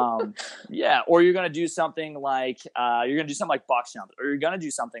 Or you're going to do something like box jumps, or you're going to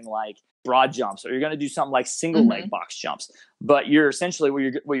do something like broad jumps, or you're going to do something like single leg box jumps. But you're essentially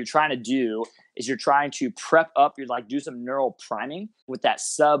what you're trying to do is you're trying to prep up, you're like do some neural priming with that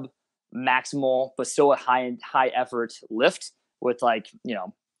sub maximal but still a high effort lift with like,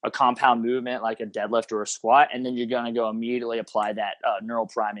 a compound movement like a deadlift or a squat, and then you're going to go immediately apply that neural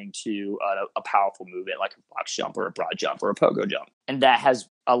priming to a powerful movement like a box jump or a broad jump or a pogo jump. And that has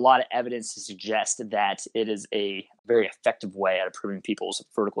a lot of evidence to suggest that it is a very effective way at improving people's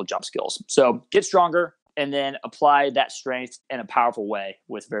vertical jump skills. So get stronger and then apply that strength in a powerful way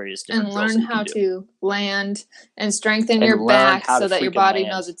with various different and drills. Learn how to land and strengthen your back so that your body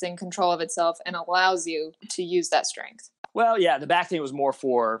knows it's in control of itself and allows you to use that strength. Well, yeah, the back thing was more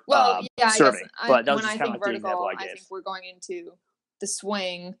for serving, but that was just kind of like the example I gave. I think we're going into the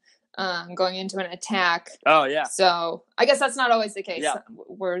swing, going into an attack. Oh, yeah. So I guess that's not always the case. Yeah.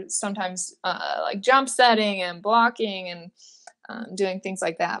 We're sometimes like jump setting and blocking and doing things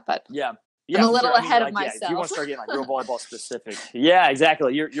like that, but I'm a little ahead of myself. If you want to start getting like real volleyball specific,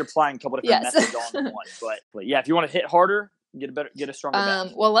 exactly. You're applying a couple different methods all in one, but yeah, if you want to hit harder, get a stronger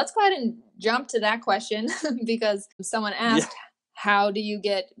back. Well, let's go ahead and jump to that question because someone asked, how do you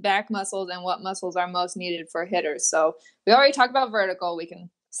get back muscles and what muscles are most needed for hitters? So we already talked about vertical. We can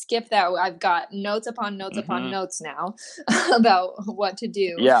skip that. I've got notes upon notes upon notes now about what to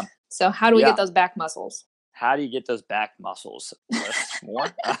do. Yeah. So how do we get those back muscles? How do you get those back muscles? More?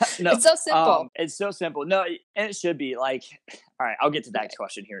 No. It's so simple. It's so simple. No, and it should be like, all right, I'll get to that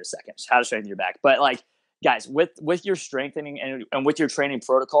question here in a second. How to strengthen your back. But like, guys, with your strengthening and with your training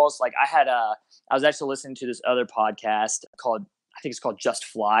protocols, like I was actually listening to this other podcast called, I think it's called Just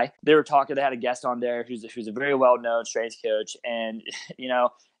Fly. They had a guest on there who's a very well-known strength coach, and,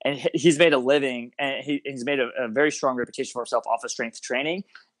 and he's made a living and he's made a very strong reputation for himself off of strength training.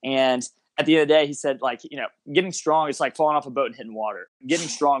 And at the end of the day, he said, like, getting strong is like falling off a boat and hitting water. Getting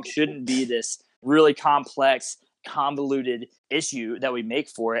strong shouldn't be this really complex, convoluted issue that we make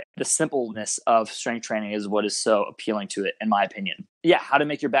for it. The simpleness of strength training is what is so appealing to it, in my opinion. Yeah, how to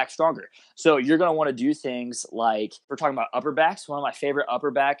make your back stronger. So you're going to want to do things like, we're talking about upper backs. One of my favorite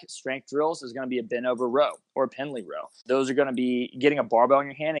upper back strength drills is going to be a bent over row or a Pendley row. Those are going to be getting a barbell in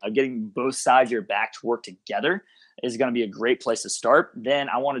your hand, getting both sides of your back to work together is going to be a great place to start. Then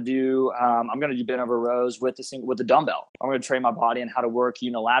I want to do, I'm going to do bent over rows with the dumbbell. I'm going to train my body on how to work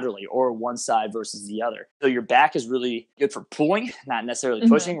unilaterally or one side versus the other. So your back is really good for pulling, not necessarily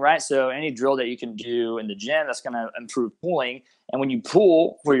pushing, right? So any drill that you can do in the gym, that's going to improve pulling. And when you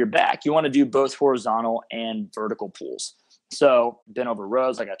pull for your back, you want to do both horizontal and vertical pulls. So bent over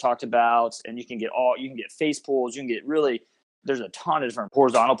rows, like I talked about, and you can get face pulls, you can get there's a ton of different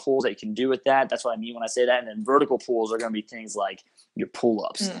horizontal pulls that you can do with that. That's what I mean when I say that. And then vertical pulls are going to be things like your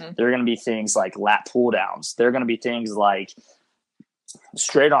pull-ups. They're going to be things like lat pull-downs. They're going to be things like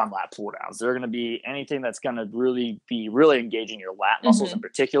straight on lat pull-downs. They're going to be anything that's going to be really engaging your lat muscles in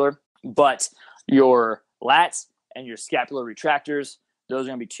particular. But your lats and your scapular retractors, those are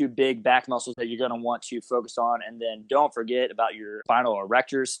going to be two big back muscles that you're going to want to focus on. And then don't forget about your spinal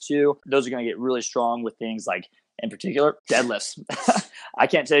erectors too. Those are going to get really strong with things like, in particular, deadlifts. I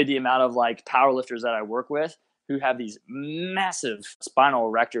can't tell you the amount of like power lifters that I work with who have these massive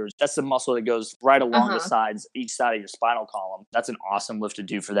spinal erectors. That's the muscle that goes right along the sides, each side of your spinal column. That's an awesome lift to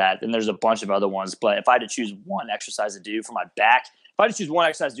do for that. And there's a bunch of other ones. But if I had to choose one exercise to do for my back,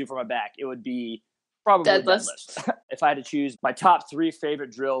 it would be probably deadlift. If I had to choose my top 3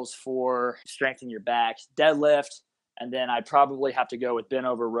 favorite drills for strengthening your back, deadlift, and then I'd probably have to go with bent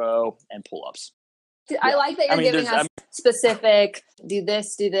over row and pull-ups. I like that you're giving us specific, do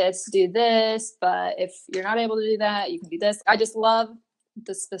this, do this, do this. But if you're not able to do that, you can do this. I just love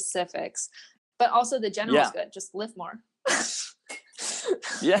the specifics. But also the general is good. Just lift more.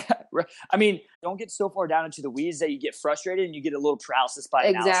 I mean, don't get so far down into the weeds that you get frustrated and you get a little paralysis by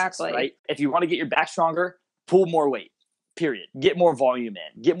analysis, right? If you want to get your back stronger, pull more weight, period. Get more volume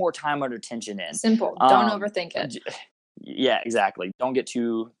in. Get more time under tension in. Simple. Don't overthink it. Yeah, exactly. Don't get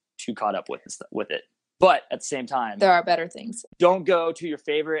too caught up with it. But at the same time, there are better things. Don't go to your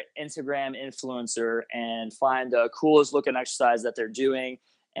favorite Instagram influencer and find the coolest looking exercise that they're doing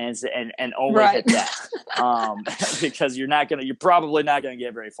and only hit that. Because you're probably not gonna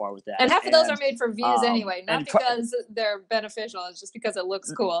get very far with that. And half of those are made for views anyway, not because they're beneficial. It's just because it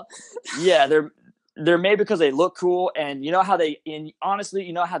looks cool. Yeah, they're made because they look cool, and honestly,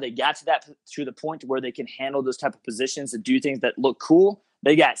 you know how they got to the point where they can handle those type of positions and do things that look cool.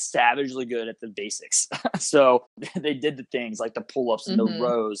 They got savagely good at the basics. So they did the things like the pull-ups and the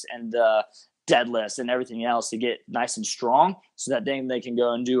rows and the deadlifts and everything else to get nice and strong, so that then they can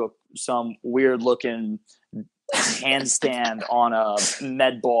go and do some weird looking handstand on a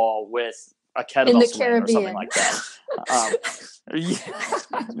med ball with a kettlebell swing or something like that. Yeah,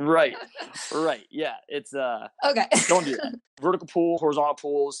 right. Yeah, it's okay. Don't do that. Vertical pull, horizontal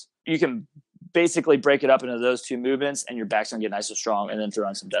pulls. You can basically break it up into those two movements, and your back's gonna get nice and strong, and then throw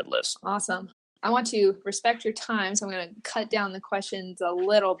in some deadlifts. Awesome. I want to respect your time, so I'm going to cut down the questions a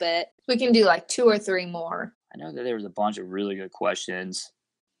little bit. We can do like 2 or 3 more. I know that there was a bunch of really good questions.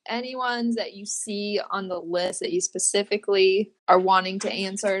 Any ones that you see on the list that you specifically are wanting to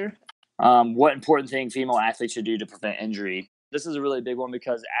answer? What important thing female athletes should do to prevent injury? This is a really big one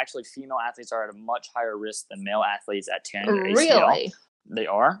because actually female athletes are at a much higher risk than male athletes at tearing their ACL. Really? They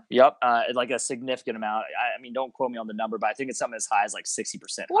are. Yep. Like a significant amount. I mean, don't quote me on the number, but I think it's something as high as like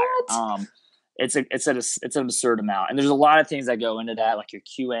 60% higher. It's an absurd amount. And there's a lot of things that go into that, like your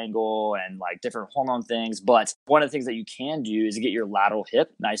Q angle and like different hormone things. But one of the things that you can do is get your lateral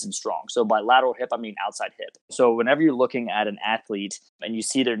hip nice and strong. So by lateral hip, I mean outside hip. So whenever you're looking at an athlete and you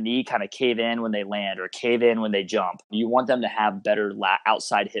see their knee kind of cave in when they land or cave in when they jump, you want them to have better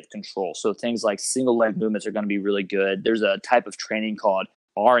outside hip control. So things like single leg movements are going to be really good. There's a type of training called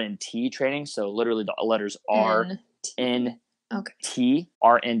RNT training. So literally the letters R, N,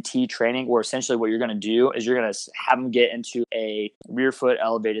 RNT training, where essentially what you're going to do is you're going to have them get into a rear foot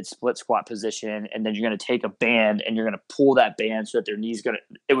elevated split squat position, and then you're going to take a band and you're going to pull that band so that their knee's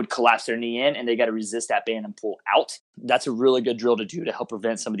it would collapse their knee in, and they got to resist that band and pull out. That's a really good drill to do to help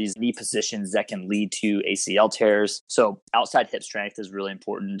prevent some of these knee positions that can lead to ACL tears. So outside hip strength is really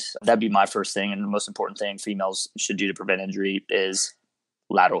important. That'd be my first thing, and the most important thing females should do to prevent injury is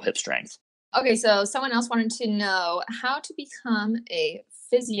lateral hip strength. Okay, so someone else wanted to know how to become a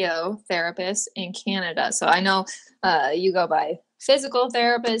physiotherapist in Canada. So I know you go by physical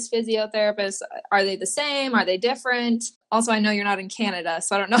therapist, physiotherapist. Are they the same? Are they different? Also, I know you're not in Canada,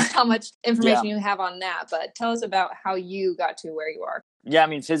 so I don't know how much information you have on that, but tell us about how you got to where you are. Yeah, I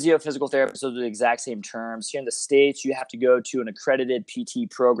mean, physical therapists are the exact same terms. Here in the States, you have to go to an accredited PT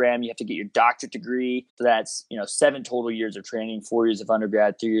program. You have to get your doctorate degree. So that's, 7 total years of training, 4 years of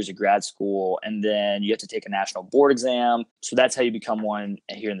undergrad, 3 years of grad school. And then you have to take a national board exam. So that's how you become one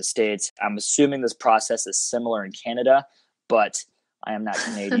here in the States. I'm assuming this process is similar in Canada, but I am not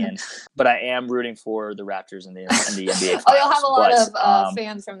Canadian, but I am rooting for the Raptors in the NBA finals. Oh, you'll have a lot of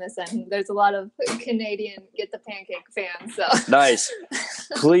fans from this end. There's a lot of Canadian Get the Pancake fans. So nice.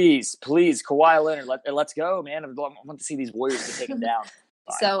 Please, Kawhi Leonard, let's go, man. I want to see these Warriors get taken down.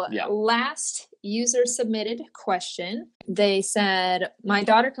 So last user submitted question. They said, my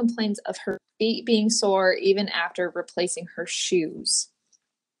daughter complains of her feet being sore even after replacing her shoes.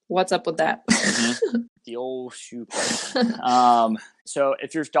 What's up with that? The old shoe question. So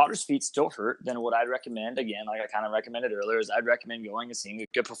if your daughter's feet still hurt, then what I'd recommend, again, like I kind of recommended earlier, is I'd recommend going and seeing a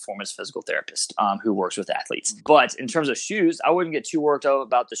good performance physical therapist who works with athletes. But in terms of shoes, I wouldn't get too worked up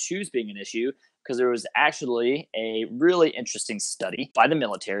about the shoes being an issue, because there was actually a really interesting study by the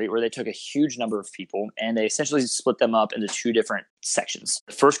military where they took a huge number of people and they essentially split them up into 2 different sections.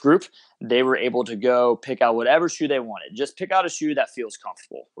 The first group, they were able to go pick out whatever shoe they wanted. Just pick out a shoe that feels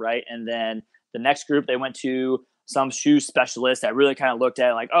comfortable, right? And then the next group, they went to some shoe specialist that really kind of looked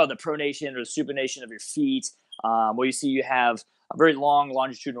at like, the pronation or the supination of your feet. Well, you see you have a very long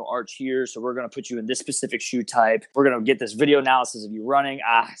longitudinal arch here, so we're going to put you in this specific shoe type. We're going to get this video analysis of you running.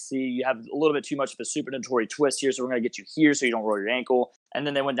 See, you have a little bit too much of a supinatory twist here, so we're going to get you here so you don't roll your ankle. And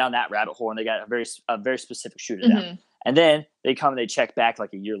then they went down that rabbit hole, and they got a very specific shoe to them. And then they come and they check back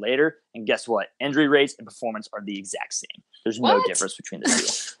like a year later, and guess what? Injury rates and performance are the exact same. There's no difference between the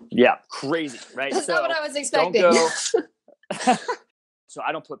two. Yeah, crazy, right? That's not what I was expecting. So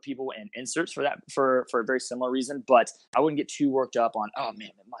I don't put people in inserts for that for a very similar reason, but I wouldn't get too worked up on, oh man,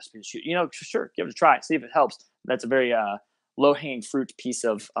 it must be the shoe. Sure, give it a try, see if it helps. That's a very low-hanging fruit piece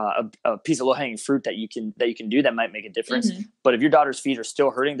of low-hanging fruit that you can do that might make a difference. But if your daughter's feet are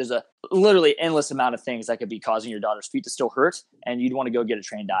still hurting, there's a literally endless amount of things that could be causing your daughter's feet to still hurt, and you'd want to go get a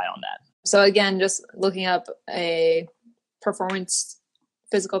trained eye on that. So again, just looking up a performance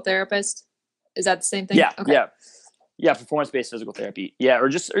physical therapist, is that the same thing? Yeah, performance-based physical therapy. Yeah, or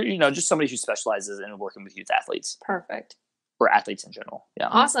just somebody who specializes in working with youth athletes. Perfect. or athletes in general. Yeah.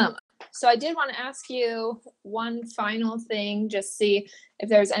 Awesome. So I did want to ask you one final thing, just see if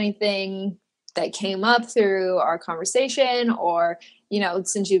there's anything that came up through our conversation, or,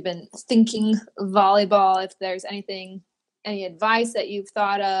 since you've been thinking volleyball, if there's any advice that you've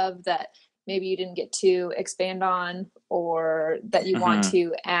thought of that maybe you didn't get to expand on, or that you want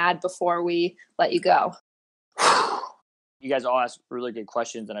to add before we let you go. You guys all asked really good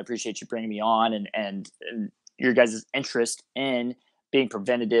questions, and I appreciate you bringing me on and your guys' interest in being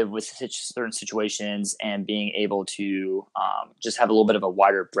preventative with certain situations and being able to just have a little bit of a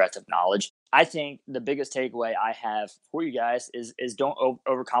wider breadth of knowledge. I think the biggest takeaway I have for you guys is don't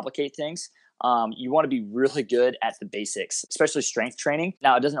overcomplicate things. You want to be really good at the basics, especially strength training.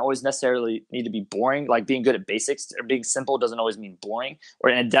 Now, it doesn't always necessarily need to be boring. Like, being good at basics or being simple doesn't always mean boring,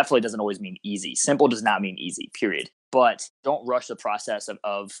 and it definitely doesn't always mean easy. Simple does not mean easy, period. But don't rush the process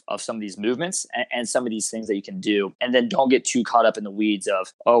of some of these movements and some of these things that you can do. And then don't get too caught up in the weeds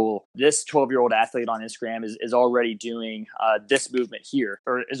of, this 12-year-old athlete on Instagram is already doing this movement here,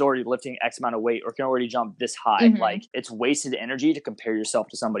 or is already lifting X amount of weight, or can already jump this high. Like, it's wasted energy to compare yourself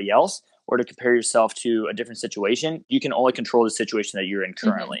to somebody else or to compare yourself to a different situation. You can only control the situation that you're in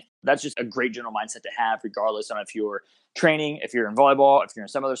currently. That's just a great general mindset to have, regardless of if you're training, if you're in volleyball, if you're in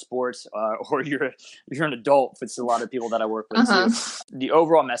some other sports, or you're an adult. It's a lot of people that I work with too. The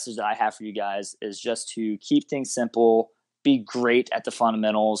overall message that I have for you guys is just to keep things simple, be great at the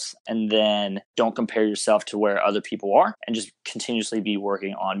fundamentals, and then don't compare yourself to where other people are, and just continuously be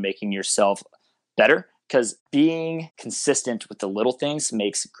working on making yourself better, because being consistent with the little things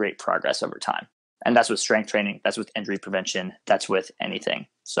makes great progress over time. And that's with strength training, that's with injury prevention, that's with anything.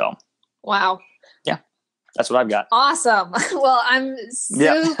 So, wow. Yeah. That's what I've got. Awesome. Well, I'm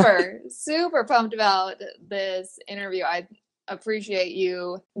super pumped about this interview. I appreciate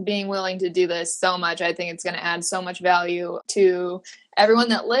you being willing to do this so much. I think it's going to add so much value to everyone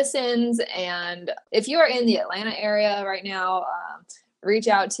that listens. And if you are in the Atlanta area right now, reach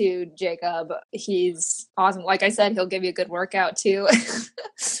out to Jacob. He's awesome. Like I said, he'll give you a good workout too.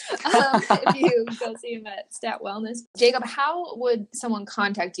 If you go see him at Stat Wellness. Jacob, how would someone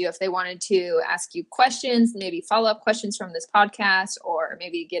contact you if they wanted to ask you questions, maybe follow-up questions from this podcast, or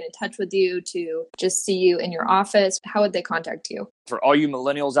maybe get in touch with you to just see you in your office? How would they contact you? For all you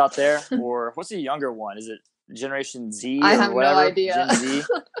millennials out there, or what's the younger one? Is it Generation Z or I have whatever? no idea. Gen Z?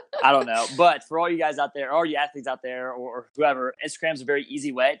 I don't know. But for all you guys out there, all you athletes out there, or whoever, Instagram's a very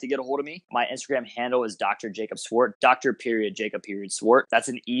easy way to get a hold of me. My Instagram handle is Dr. Jacob Swart, Jacob Swart. That's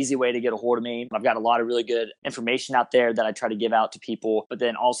an easy way to get a hold of me. I've got a lot of really good information out there that I try to give out to people. But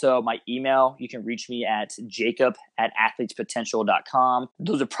then also my email, you can reach me at jacob@athletespotential.com.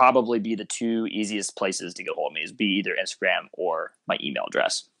 Those would probably be the two easiest places to get a hold of me, is be either Instagram or my email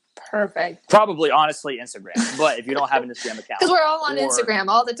address. Perfect. Probably, honestly, Instagram. But if you don't have an Instagram account. Because we're all on Instagram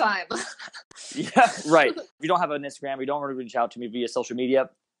all the time. Yeah, right. If you don't have an Instagram, you don't want to reach out to me via social media,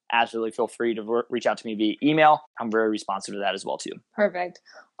 absolutely feel free to reach out to me via email. I'm very responsive to that as well, too. Perfect.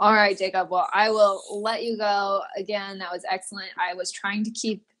 All right, Jacob. Well, I will let you go. Again, that was excellent. I was trying to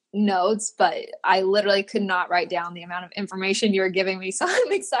keep notes, but I literally could not write down the amount of information you were giving me. So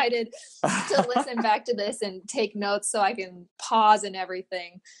I'm excited to listen back to this and take notes so I can pause and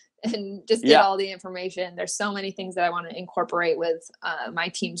everything and just get all the information. There's so many things that I want to incorporate with my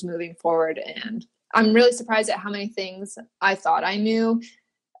teams moving forward. And I'm really surprised at how many things I thought I knew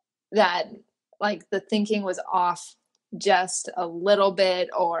that, like, the thinking was off just a little bit,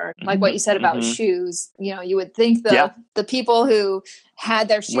 or like what you said about shoes, you would think the people who had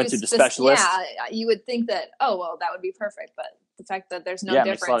their shoes, went to the specialist. You would think that, oh, well, that would be perfect. But the fact that there's no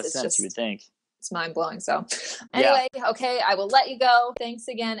difference, makes a lot of it's sense, just, you would think. It's mind blowing. So anyway, okay, I will let you go. Thanks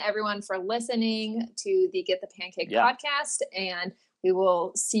again, everyone, for listening to the Get the Pancake podcast, and we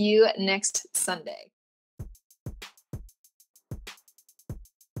will see you next Sunday.